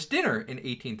Christmas Dinner in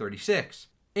 1836.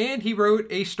 And he wrote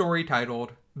a story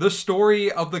titled The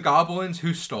Story of the Goblins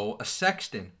Who Stole a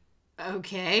Sexton.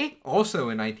 Okay. Also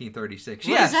in 1936.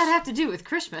 What does that have to do with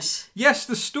Christmas? Yes,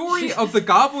 the story of the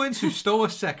goblins who stole a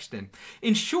sexton.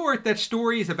 In short, that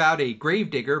story is about a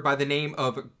gravedigger by the name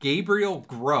of Gabriel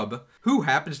Grubb, who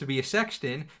happens to be a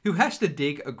sexton, who has to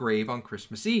dig a grave on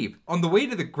Christmas Eve. On the way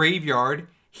to the graveyard,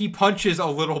 he punches a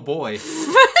little boy.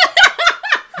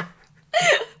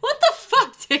 What the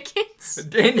fuck, Dickens?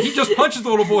 And he just punches the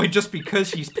little boy just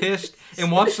because he's pissed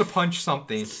and wants to punch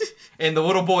something. And the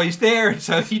little boy's there, and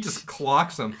so he just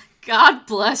clocks him. God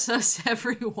bless us,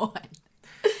 everyone.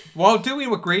 While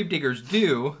doing what gravediggers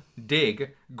do,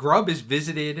 dig, Grubb is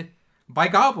visited by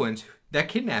goblins that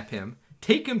kidnap him,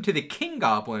 take him to the king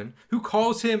goblin, who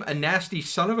calls him a nasty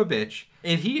son of a bitch,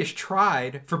 and he is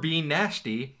tried for being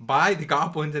nasty by the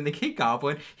goblins and the king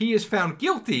goblin. He is found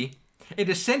guilty and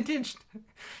is sentenced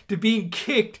to being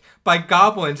kicked by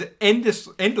goblins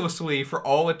endlessly for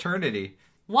all eternity.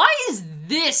 Why is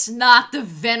this not the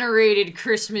venerated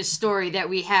Christmas story that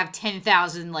we have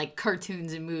 10,000, like,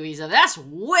 cartoons and movies of? That's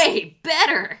way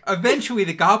better! Eventually,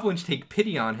 the goblins take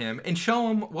pity on him and show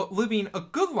him what living a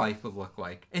good life would look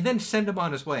like, and then send him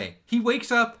on his way. He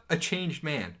wakes up a changed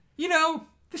man. You know,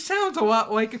 this sounds a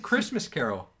lot like A Christmas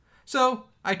Carol. So,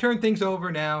 I turn things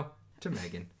over now to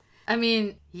Megan. I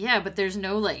mean, yeah, but there's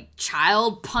no, like,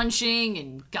 child punching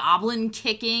and goblin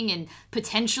kicking and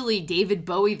potentially David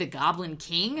Bowie the Goblin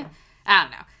King? I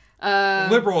don't know.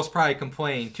 Liberals probably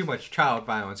complain too much child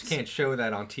violence. Can't show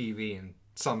that on TV and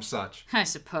some such. I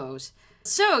suppose.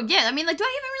 So, yeah, I mean, like, do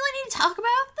I even really need to talk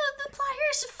about the plot here?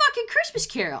 It's a fucking Christmas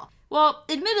Carol. Well,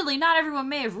 admittedly, not everyone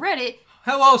may have read it.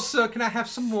 Hello, sir. Can I have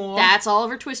some more? That's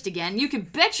Oliver Twist again. You can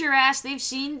bet your ass they've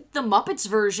seen the Muppets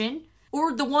version.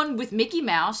 Or the one with Mickey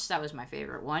Mouse. That was my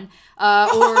favorite one.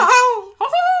 Or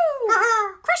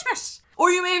Christmas. Or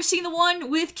you may have seen the one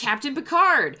with Captain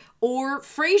Picard. Or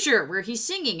Frasier, where he's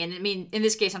singing. And I mean, in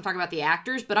this case, I'm talking about the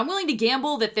actors. But I'm willing to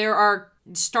gamble that there are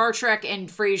Star Trek and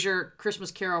Frasier Christmas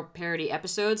Carol parody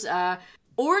episodes.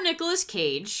 Or Nicolas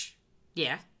Cage.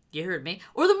 Yeah, you heard me.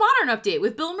 Or the Modern Update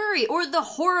with Bill Murray. Or the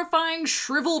horrifying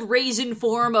shriveled raisin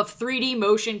form of 3D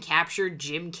motion captured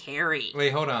Jim Carrey.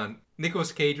 Wait, hold on.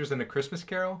 Nicolas Cage was in A Christmas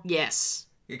Carol? Yes.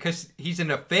 Because he's in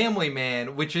A Family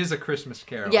Man, which is A Christmas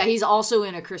Carol. Yeah, he's also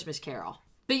in A Christmas Carol.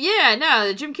 But yeah, no,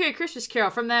 the Jim Carrey Christmas Carol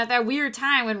from that weird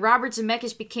time when Robert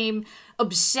Zemeckis became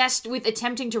obsessed with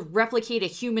attempting to replicate a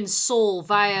human soul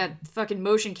via fucking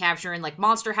motion capture in like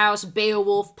Monster House,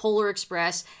 Beowulf, Polar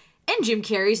Express. and Jim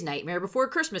Carrey's Nightmare Before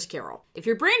Christmas Carol. If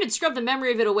your brain had scrubbed the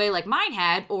memory of it away like mine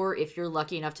had, or if you're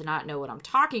lucky enough to not know what I'm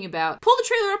talking about, pull the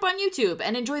trailer up on YouTube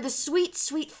and enjoy the sweet,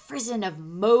 sweet frizzen of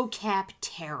mocap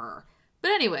terror.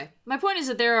 But anyway, my point is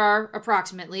that there are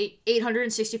approximately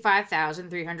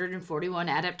 865,341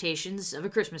 adaptations of A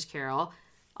Christmas Carol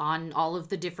on all of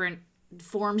the different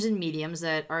forms and mediums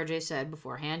that RJ said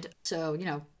beforehand. So,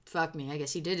 fuck me, I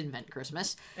guess he did invent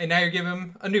Christmas. And now you're giving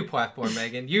him a new platform,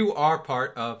 Megan. You are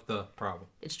part of the problem.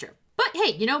 It's true. But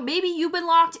hey, maybe you've been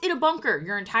locked in a bunker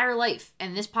your entire life,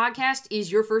 and this podcast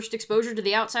is your first exposure to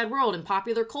the outside world and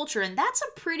popular culture, and that's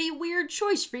a pretty weird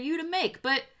choice for you to make,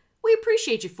 but we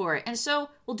appreciate you for it, and so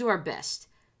we'll do our best.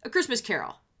 A Christmas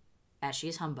Carol, as she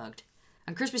is humbugged.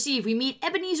 On Christmas Eve, we meet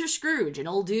Ebenezer Scrooge, an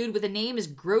old dude with a name as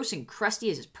gross and crusty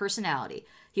as his personality.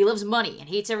 He loves money and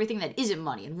hates everything that isn't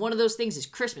money, and one of those things is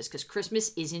Christmas, because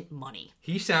Christmas isn't money.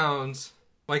 He sounds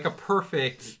like a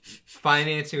perfect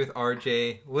Financing with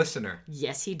RJ listener.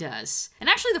 Yes, he does. And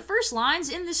actually, the first lines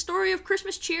in this story of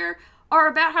Christmas cheer are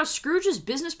about how Scrooge's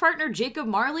business partner, Jacob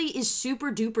Marley, is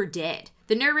super duper dead.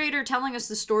 The narrator telling us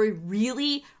the story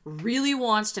really, really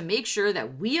wants to make sure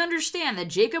that we understand that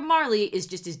Jacob Marley is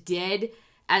just as dead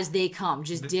as they come,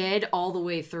 just dead all the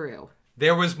way through.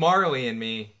 There was Marley in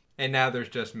me, and now there's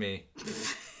just me.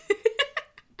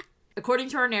 According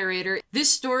to our narrator, this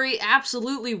story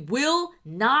absolutely will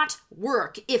not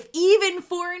work if even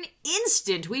for an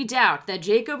instant we doubt that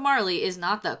Jacob Marley is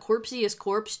not the corpsiest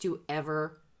corpse to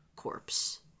ever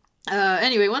corpse.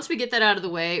 Anyway, once we get that out of the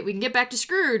way, we can get back to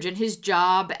Scrooge and his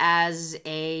job as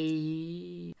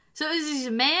a... So is he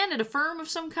a man at a firm of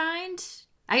some kind?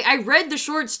 I read the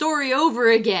short story over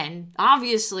again,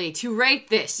 obviously, to write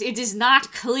this. It is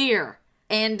not clear.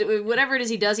 And whatever it is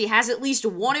he does, he has at least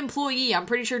one employee. I'm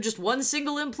pretty sure just one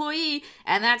single employee,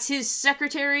 and that's his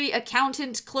secretary,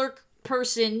 accountant, clerk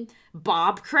person,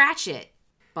 Bob Cratchit.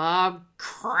 Bob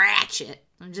Cratchit.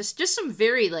 Just some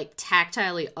very,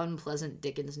 tactilely unpleasant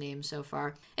Dickens names so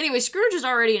far. Anyway, Scrooge is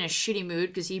already in a shitty mood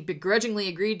because he begrudgingly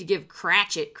agreed to give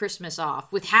Cratchit Christmas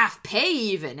off, with half pay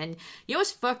even. And you know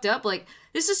what's fucked up?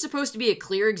 This is supposed to be a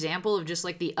clear example of just,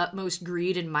 the utmost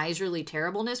greed and miserly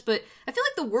terribleness, but I feel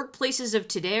like the workplaces of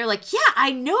today are yeah,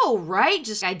 I know, right?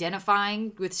 Just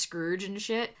identifying with Scrooge and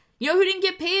shit. You know who didn't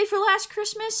get paid for last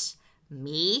Christmas?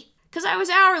 Me. Because I was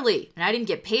hourly, and I didn't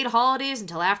get paid holidays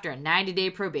until after a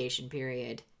 90-day probation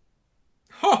period.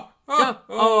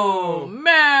 Oh,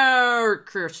 Merry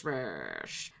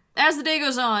Christmas! As the day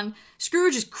goes on,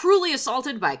 Scrooge is cruelly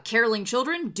assaulted by caroling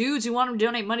children, dudes who want him to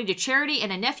donate money to charity,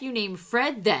 and a nephew named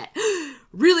Fred that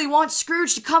really wants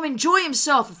Scrooge to come enjoy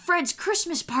himself at Fred's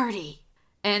Christmas party.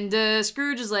 And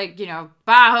Scrooge is bah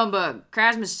humbug,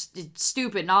 Christmas is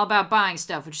stupid and all about buying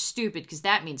stuff, which is stupid because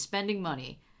that means spending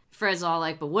money. Fred's all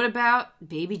but what about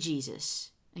baby Jesus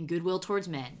and goodwill towards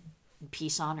men and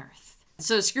peace on earth?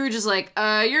 So Scrooge is you're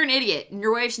an idiot, and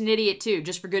your wife's an idiot too,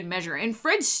 just for good measure. And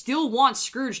Fred still wants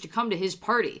Scrooge to come to his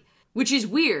party, which is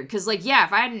weird, because if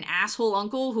I had an asshole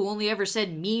uncle who only ever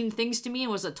said mean things to me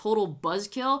and was a total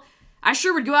buzzkill, I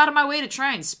sure would go out of my way to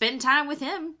try and spend time with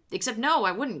him. Except no,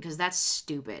 I wouldn't, because that's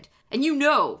stupid. And you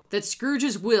know that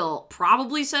Scrooge's will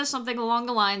probably says something along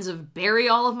the lines of bury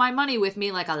all of my money with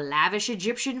me like a lavish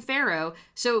Egyptian pharaoh.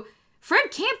 So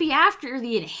Fred can't be after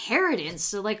the inheritance.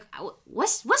 So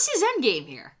what's his endgame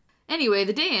here? Anyway,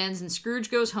 the day ends and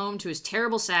Scrooge goes home to his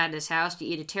terrible sadness house to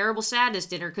eat a terrible sadness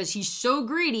dinner because he's so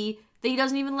greedy that he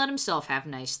doesn't even let himself have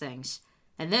nice things.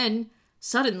 And then,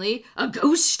 suddenly, a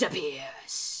ghost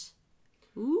appears.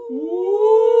 Ooh.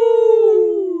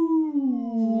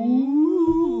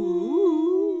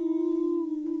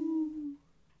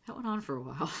 That went on for a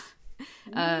while.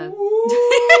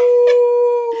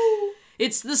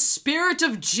 It's the spirit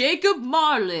of Jacob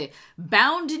Marley,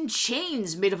 bound in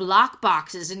chains made of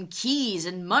lockboxes and keys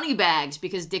and money bags,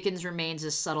 because Dickens remains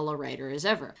as subtle a writer as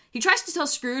ever. He tries to tell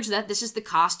Scrooge that this is the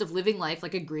cost of living life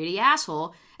like a greedy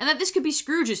asshole, and that this could be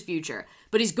Scrooge's future,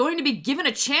 but he's going to be given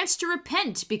a chance to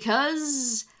repent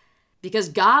because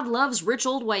God loves rich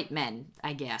old white men,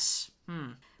 I guess.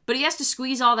 But he has to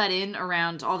squeeze all that in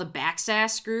around all the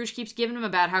backsass Scrooge keeps giving him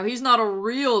about how he's not a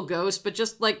real ghost, but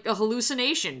just a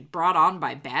hallucination brought on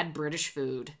by bad British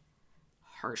food.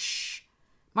 Harsh.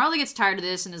 Marley gets tired of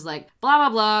this and is blah, blah,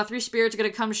 blah, 3 spirits are gonna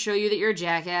come show you that you're a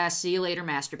jackass, see you later,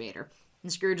 masturbator.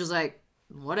 And Scrooge is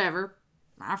whatever,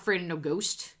 I'm not afraid of no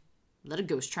ghost. Let a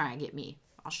ghost try and get me.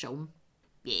 I'll show him.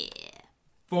 Yeah.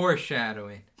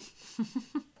 Foreshadowing.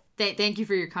 Thank you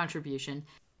for your contribution.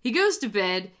 He goes to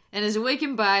bed and is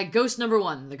awakened by ghost number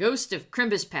 1, the ghost of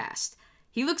Crimbus Past.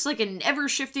 He looks like an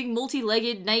ever-shifting,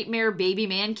 multi-legged nightmare baby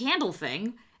man candle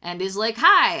thing, and is like,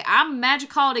 "Hi, I'm a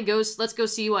magic holiday ghost. Let's go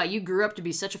see why you grew up to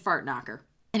be such a fart knocker."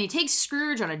 And he takes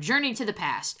Scrooge on a journey to the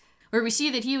past, where we see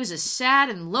that he was a sad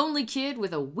and lonely kid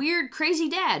with a weird, crazy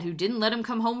dad who didn't let him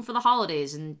come home for the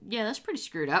holidays, and yeah, that's pretty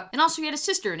screwed up. And also he had a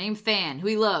sister named Fan, who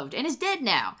he loved, and is dead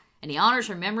now, and he honors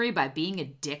her memory by being a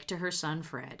dick to her son,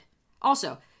 Fred.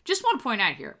 Also, just want to point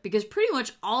out here, because pretty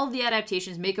much all of the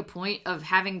adaptations make a point of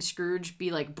having Scrooge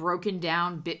be, like, broken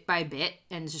down bit by bit,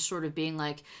 and just sort of being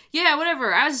like, yeah,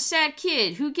 whatever, I was a sad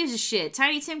kid, who gives a shit,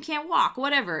 Tiny Tim can't walk,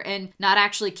 whatever, and not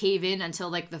actually cave in until,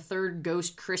 like, the third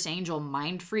ghost, Chris Angel,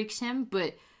 mind freaks him,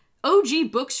 but OG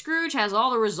Book Scrooge has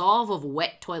all the resolve of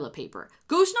wet toilet paper.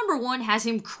 Ghost number 1 has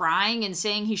him crying and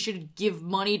saying he should give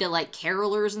money to, like,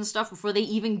 carolers and stuff before they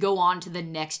even go on to the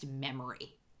next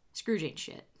memory. Scrooge ain't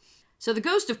shit. So the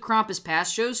ghost of Krampus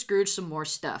Past shows Scrooge some more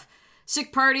stuff.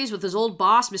 Sick parties with his old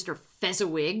boss, Mr.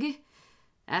 Fezziwig.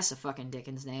 That's a fucking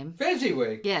Dickens name.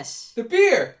 Fezziwig? Yes. The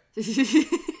beer!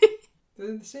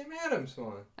 The Sam Adams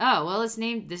one. Oh, well,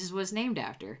 this is what it's named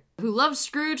after. Who loves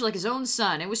Scrooge like his own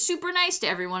son and was super nice to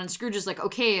everyone, and Scrooge is like,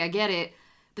 okay, I get it.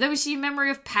 But then we see a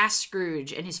memory of past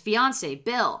Scrooge and his fiancée,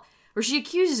 Belle, where she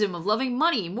accuses him of loving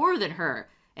money more than her.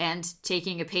 And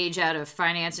taking a page out of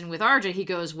Financing with Arja, he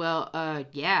goes, well,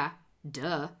 yeah.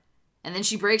 Duh. And then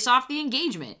she breaks off the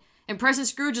engagement. And present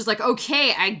Scrooge is like,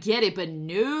 okay, I get it, but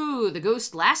no. The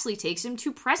ghost lastly takes him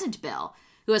to present Belle,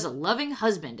 who has a loving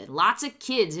husband and lots of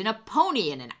kids and a pony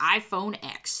and an iPhone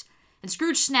X. And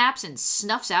Scrooge snaps and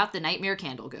snuffs out the nightmare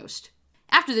candle ghost.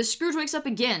 After this, Scrooge wakes up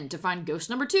again to find ghost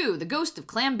number 2, the ghost of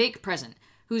Clam Bake Present,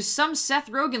 who's some Seth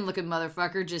Rogen-looking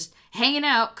motherfucker just hanging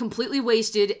out, completely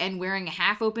wasted, and wearing a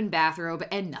half-open bathrobe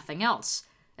and nothing else.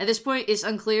 At this point, it's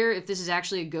unclear if this is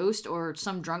actually a ghost or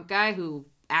some drunk guy who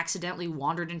accidentally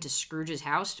wandered into Scrooge's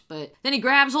house, but then he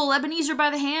grabs old Ebenezer by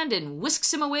the hand and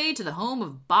whisks him away to the home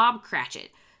of Bob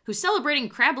Cratchit, who's celebrating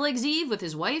Crab Legs Eve with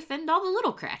his wife and all the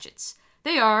little Cratchits.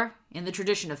 They are, in the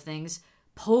tradition of things,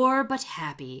 poor but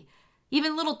happy.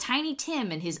 Even little Tiny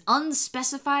Tim and his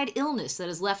unspecified illness that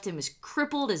has left him as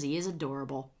crippled as he is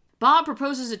adorable. Bob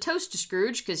proposes a toast to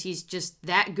Scrooge because he's just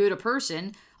that good a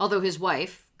person, although his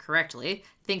wife, correctly,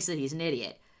 thinks that he's an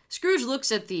idiot. Scrooge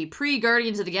looks at the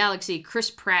pre-Guardians of the Galaxy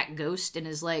Chris Pratt ghost and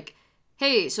is like,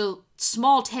 hey, so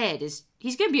Small Ted,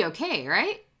 he's gonna be okay,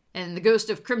 right? And the ghost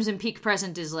of Crimson Peak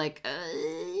Present is like,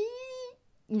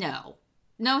 no.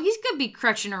 No, he's gonna be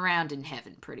crutching around in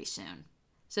heaven pretty soon.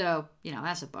 So,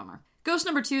 that's a bummer. Ghost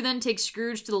number 2 then takes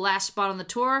Scrooge to the last spot on the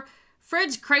tour,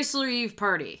 Fred's Chrysler Eve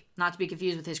party. Not to be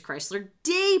confused with his Chrysler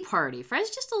Day party. Fred's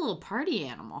just a little party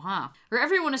animal, huh? Where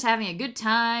everyone is having a good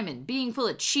time and being full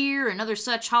of cheer and other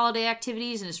such holiday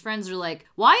activities, and his friends are like,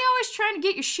 why are you always trying to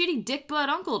get your shitty dick butt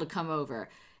uncle to come over?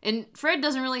 And Fred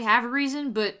doesn't really have a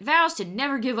reason, but vows to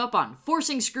never give up on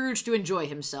forcing Scrooge to enjoy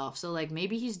himself. So,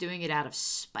 maybe he's doing it out of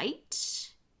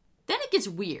spite? Then it gets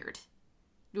weird.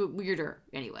 Weirder,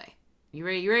 anyway. You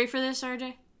ready for this,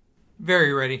 RJ?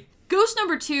 Very ready. Ghost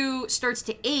number 2 starts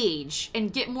to age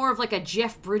and get more of like a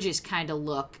Jeff Bridges kind of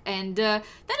look, and then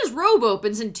his robe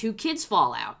opens and 2 kids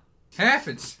fall out.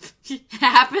 Happens.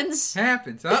 Happens?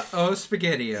 Happens. Uh-oh,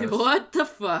 SpaghettiOs. What the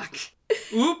fuck?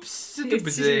 Oops.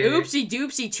 Oopsie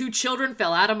doopsie, 2 children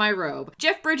fell out of my robe.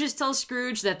 Jeff Bridges tells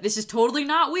Scrooge that this is totally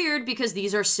not weird because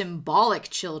these are symbolic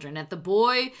children, and the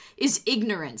boy is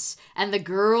ignorance, and the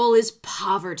girl is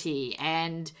poverty,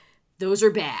 and those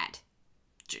are bad.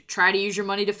 Try to use your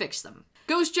money to fix them.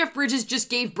 Ghost Jeff Bridges just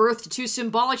gave birth to 2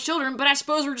 symbolic children, but I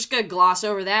suppose we're just gonna gloss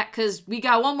over that because we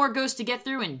got one more ghost to get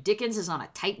through and Dickens is on a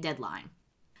tight deadline.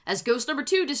 As ghost number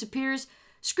 2 disappears,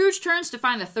 Scrooge turns to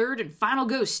find the third and final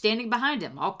ghost standing behind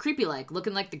him, all creepy-like,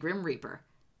 looking like the Grim Reaper.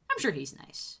 I'm sure he's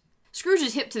nice. Scrooge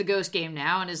is hip to the ghost game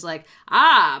now and is like,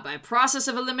 by process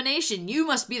of elimination, you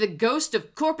must be the ghost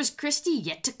of Corpus Christi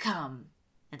yet to come.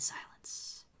 And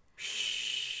silence.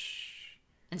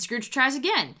 And Scrooge tries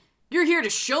again. You're here to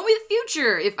show me the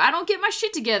future if I don't get my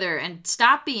shit together and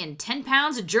stop being 10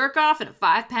 pounds of jerk off in a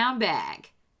 5-pound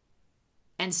bag.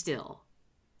 And still,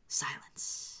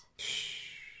 silence.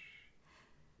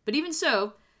 But even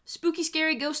so, spooky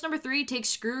scary ghost number 3 takes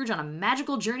Scrooge on a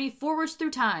magical journey forwards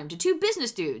through time to 2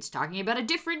 business dudes talking about a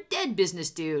different dead business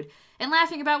dude and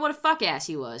laughing about what a fuck ass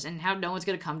he was and how no one's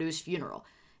gonna come to his funeral.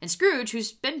 And Scrooge,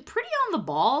 who's been pretty on the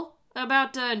ball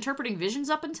about interpreting visions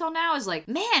up until now, is like,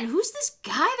 man, who's this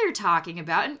guy they're talking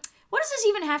about? And what does this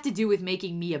even have to do with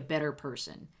making me a better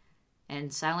person?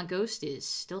 And Silent Ghost is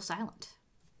still silent.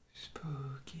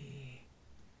 Spooky.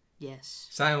 Yes.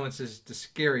 Silence is the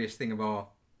scariest thing of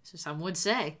all. So some would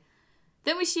say.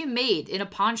 Then we see a maid in a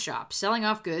pawn shop selling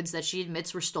off goods that she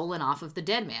admits were stolen off of the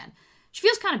dead man. She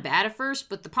feels kind of bad at first,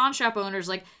 but the pawn shop owner's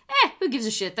like, who gives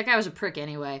a shit? That guy was a prick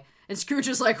anyway. And Scrooge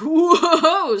is like,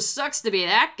 whoa, sucks to be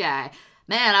that guy.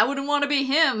 Man, I wouldn't want to be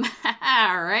him.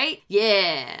 Right?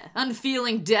 Yeah.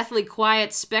 Unfeeling, deathly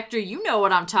quiet specter, you know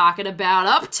what I'm talking about.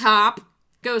 Up top.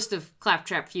 Ghost of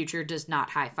Claptrap Future does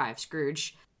not high-five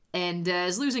Scrooge, and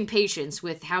is losing patience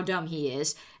with how dumb he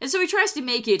is, and so he tries to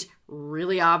make it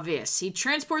really obvious. He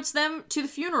transports them to the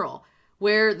funeral,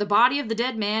 where the body of the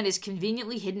dead man is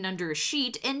conveniently hidden under a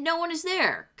sheet, and no one is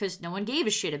there, because no one gave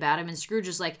a shit about him, and Scrooge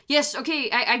is like, yes,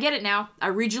 okay, I get it now. I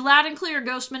read you loud and clear,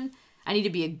 Ghostman. I need to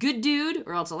be a good dude,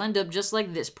 or else I'll end up just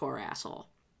like this poor asshole.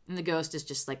 And the ghost is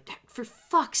just like, for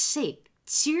fuck's sake,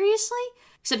 seriously?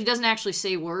 Except he doesn't actually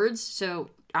say words,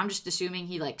 so I'm just assuming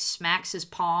he, smacks his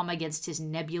palm against his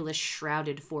nebulous,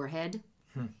 shrouded forehead.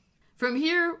 From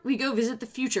here, we go visit the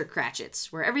future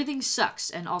Cratchits, where everything sucks,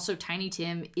 and also Tiny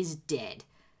Tim is dead.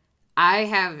 I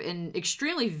have an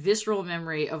extremely visceral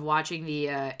memory of watching the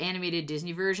animated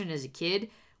Disney version as a kid,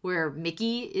 where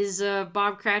Mickey is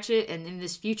Bob Cratchit, and in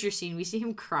this future scene, we see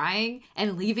him crying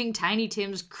and leaving Tiny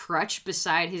Tim's crutch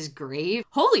beside his grave.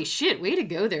 Holy shit, way to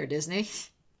go there, Disney.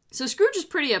 So Scrooge is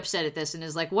pretty upset at this and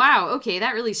is like, wow, okay,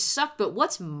 that really sucked, but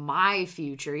what's my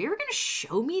future? You're gonna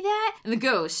show me that? And the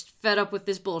ghost, fed up with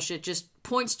this bullshit, just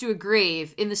points to a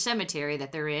grave in the cemetery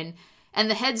that they're in, and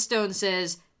the headstone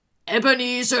says,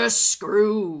 Ebenezer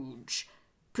Scrooge.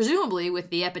 Presumably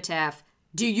with the epitaph,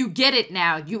 do you get it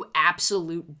now, you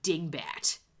absolute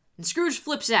dingbat? And Scrooge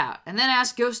flips out, and then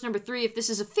asks ghost number 3 if this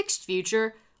is a fixed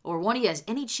future, or one he has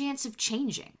any chance of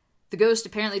changing. The ghost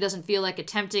apparently doesn't feel like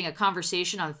attempting a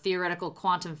conversation on theoretical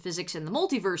quantum physics and the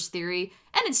multiverse theory,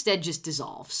 and instead just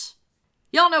dissolves.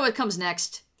 Y'all know what comes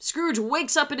next. Scrooge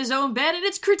wakes up in his own bed and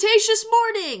it's Cretaceous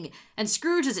morning! And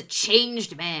Scrooge is a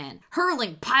changed man,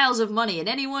 hurling piles of money at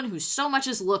anyone who so much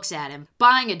as looks at him,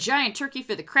 buying a giant turkey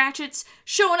for the Cratchits,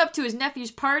 showing up to his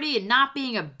nephew's party and not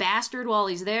being a bastard while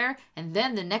he's there, and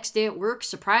then the next day at work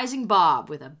surprising Bob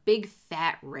with a big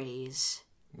fat raise.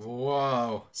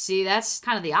 Whoa. See, that's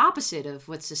kind of the opposite of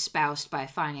what's espoused by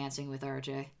Financing with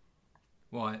RJ.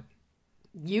 What?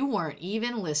 You weren't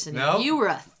even listening. Nope. You were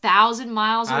 1,000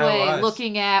 miles away was.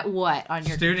 looking at what on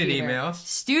your Student computer? emails.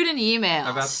 Student emails.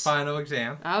 About the final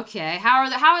exam. Okay. How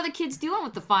are the kids doing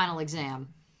with the final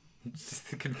exam?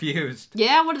 Just confused.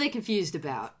 Yeah, what are they confused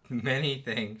about? Many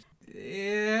things.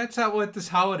 Yeah, that's not what this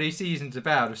holiday season's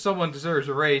about. If someone deserves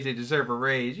a raise, they deserve a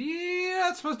raise. You're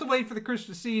not supposed to wait for the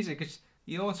Christmas season because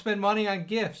you don't spend money on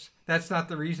gifts. That's not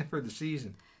the reason for the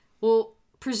season. Well,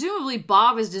 presumably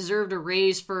Bob has deserved a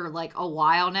raise for a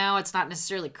while now. It's not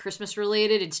necessarily Christmas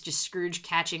related. It's just Scrooge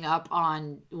catching up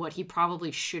on what he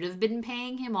probably should have been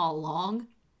paying him all along.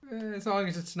 As long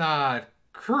as it's not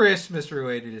Christmas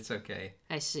related, it's okay.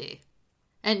 I see.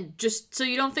 And just so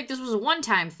you don't think this was a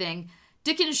one-time thing,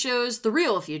 Dickens shows the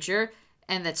real future,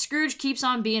 and that Scrooge keeps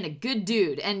on being a good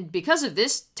dude, and because of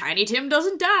this, Tiny Tim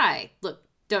doesn't die. Look,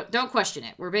 don't question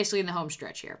it. We're basically in the home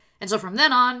stretch here. And so from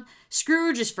then on,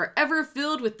 Scrooge is forever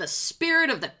filled with the spirit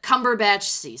of the Cumberbatch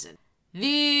season.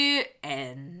 The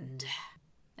end.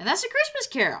 And that's A Christmas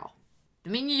Carol. I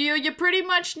mean, you pretty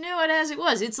much knew it as it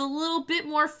was. It's a little bit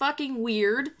more fucking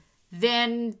weird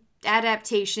than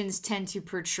adaptations tend to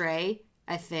portray,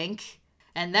 I think.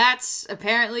 And that's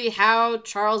apparently how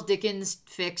Charles Dickens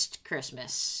fixed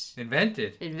Christmas.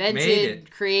 Invented. Made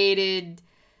it. Created,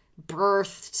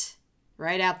 birthed,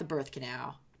 right out the birth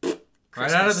canal.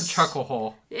 Right out of the chuckle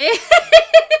hole. Ew!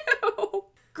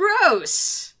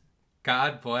 Gross!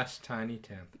 God bless Tiny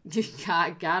Tim.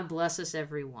 God bless us,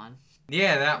 everyone.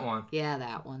 Yeah, that one. Yeah,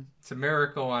 that one. It's a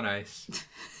miracle on ice.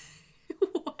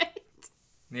 What?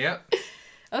 Yep.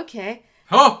 Okay.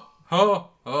 Ho! Ho!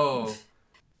 Ho!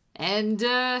 And,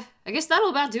 I guess that'll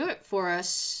about do it for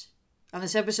us on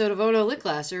this episode of Odo Lit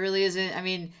Class. There really isn't, I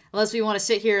mean, unless we want to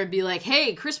sit here and be like,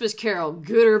 hey, Christmas Carol,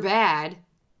 good or bad?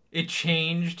 It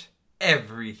changed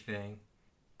everything.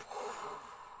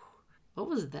 What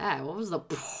was that? What was the...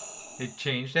 It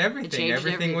changed everything.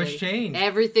 Everything was changed.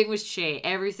 Everything was changed.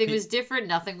 Everything was different.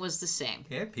 Nothing was the same.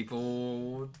 Yeah,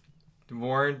 people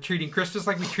weren't treating Christmas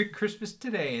like we treat Christmas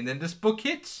today. And then this book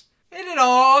hits, and it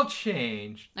all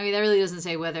changed. I mean, that really doesn't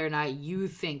say whether or not you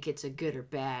think it's a good or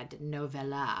bad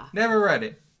novella. Never read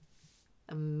it.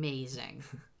 Amazing.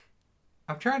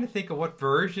 I'm trying to think of what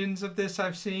versions of this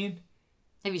I've seen.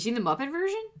 Have you seen the Muppet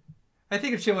version? I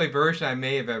think it's the only version I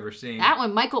may have ever seen. That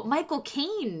one, Michael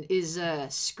Caine is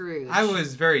Scrooge. I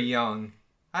was very young.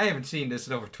 I haven't seen this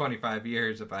in over 25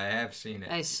 years if I have seen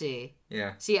it. I see.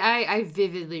 Yeah. See, I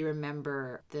vividly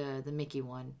remember the Mickey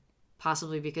one.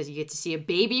 Possibly because you get to see a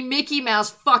baby Mickey Mouse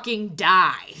fucking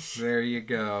die. There you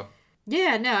go.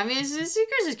 Yeah, no, I mean, it's a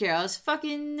Christmas Carol. It's a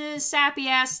fucking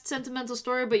sappy-ass sentimental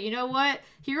story, but you know what?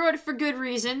 He wrote it for good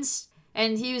reasons,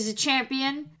 and he was a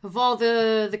champion of all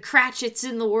the Cratchits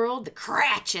in the world. The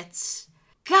Cratchits.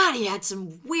 God, he had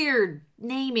some weird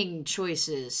naming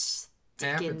choices.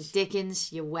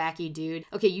 Dickens, you wacky dude.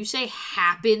 Okay, you say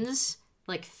happens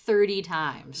like 30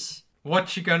 times.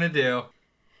 What you gonna do?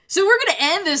 So we're gonna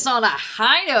end this on a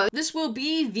high note. This will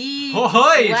be the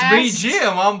Ahoy, it's me,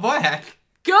 Jim. I'm back.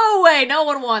 Go away. No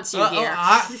one wants you here.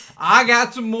 I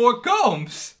got some more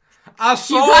combs.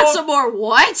 You got some more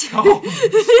what? Combs.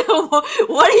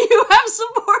 What do you have some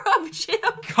more of, Jim?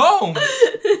 Combs.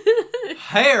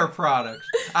 Hair products.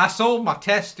 I sold my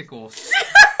testicles.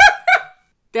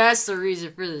 That's the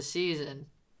reason for the season.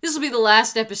 This will be the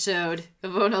last episode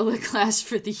of Oh No Lit Class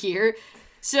for the year.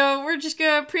 So we're just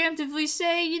gonna preemptively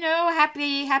say,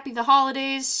 happy the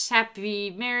holidays,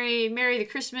 merry the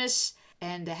Christmas,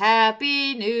 and a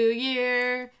happy New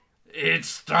Year. It's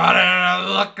starting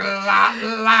to look a lot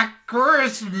like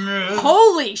Christmas.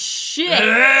 Holy shit!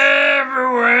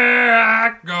 Everywhere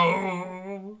I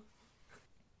go.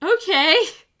 Okay.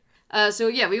 So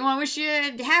yeah, we want to wish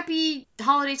you happy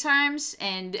holiday times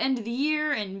and end of the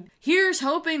year, and here's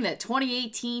hoping that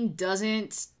 2018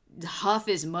 doesn't huff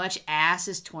as much ass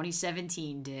as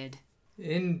 2017 did.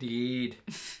 Indeed.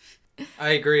 I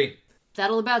agree.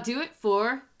 That'll about do it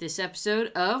for this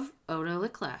episode of Oh No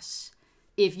Lit Class.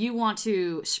 If you want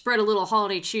to spread a little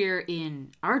holiday cheer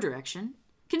in our direction,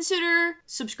 consider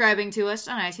subscribing to us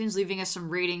on iTunes, leaving us some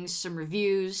ratings, some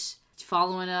reviews,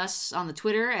 following us on the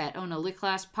Twitter at Oh No Lit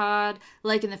Class Pod,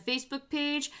 liking the Facebook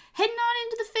page, heading on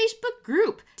into the Facebook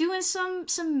group, doing some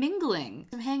mingling,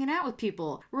 some hanging out with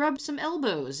people, rub some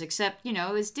elbows, except,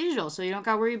 it's digital, so you don't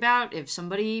gotta worry about if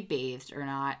somebody bathed or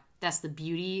not. That's the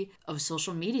beauty of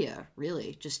social media,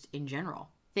 really, just in general.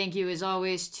 Thank you, as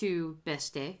always, to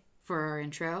Best Day for our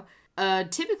intro.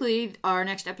 Typically, our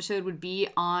next episode would be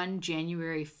on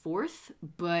January 4th,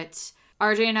 but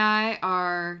RJ and I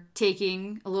are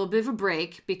taking a little bit of a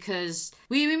break because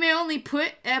we may only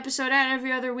put an episode out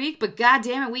every other week, but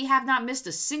goddamn it, we have not missed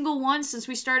a single one since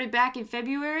we started back in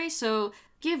February, so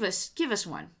give us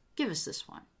one. Give us this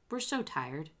one. We're so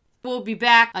tired. We'll be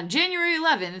back on January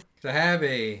 11th. To have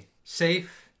a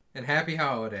safe and happy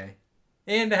holiday.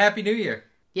 And a happy new year.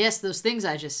 Yes, those things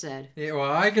I just said. Yeah,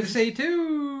 well, I gotta say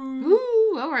too.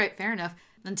 Ooh, alright, fair enough.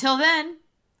 Until then,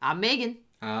 I'm Megan.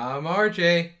 I'm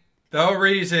RJ. The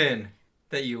reason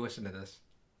that you listen to this.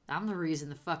 I'm the reason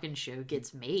the fucking show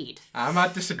gets made. I'm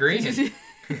not disagreeing.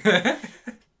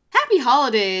 Happy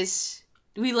holidays.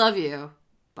 We love you.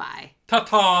 Bye.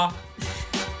 Ta-ta.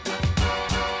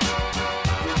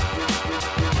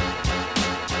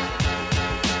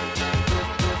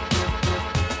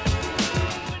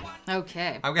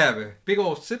 Okay. I've got a big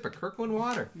old sip of Kirkland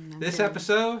water. This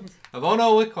episode of Oh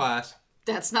No Lit Class.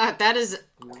 That is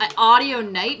an audio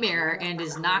nightmare and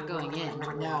is not going in.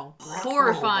 No.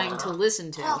 Horrifying to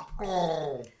listen to.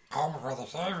 Come for the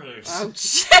service. Oh,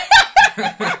 shit.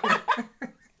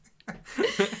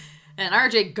 And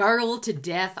RJ gargled to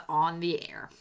death on the air.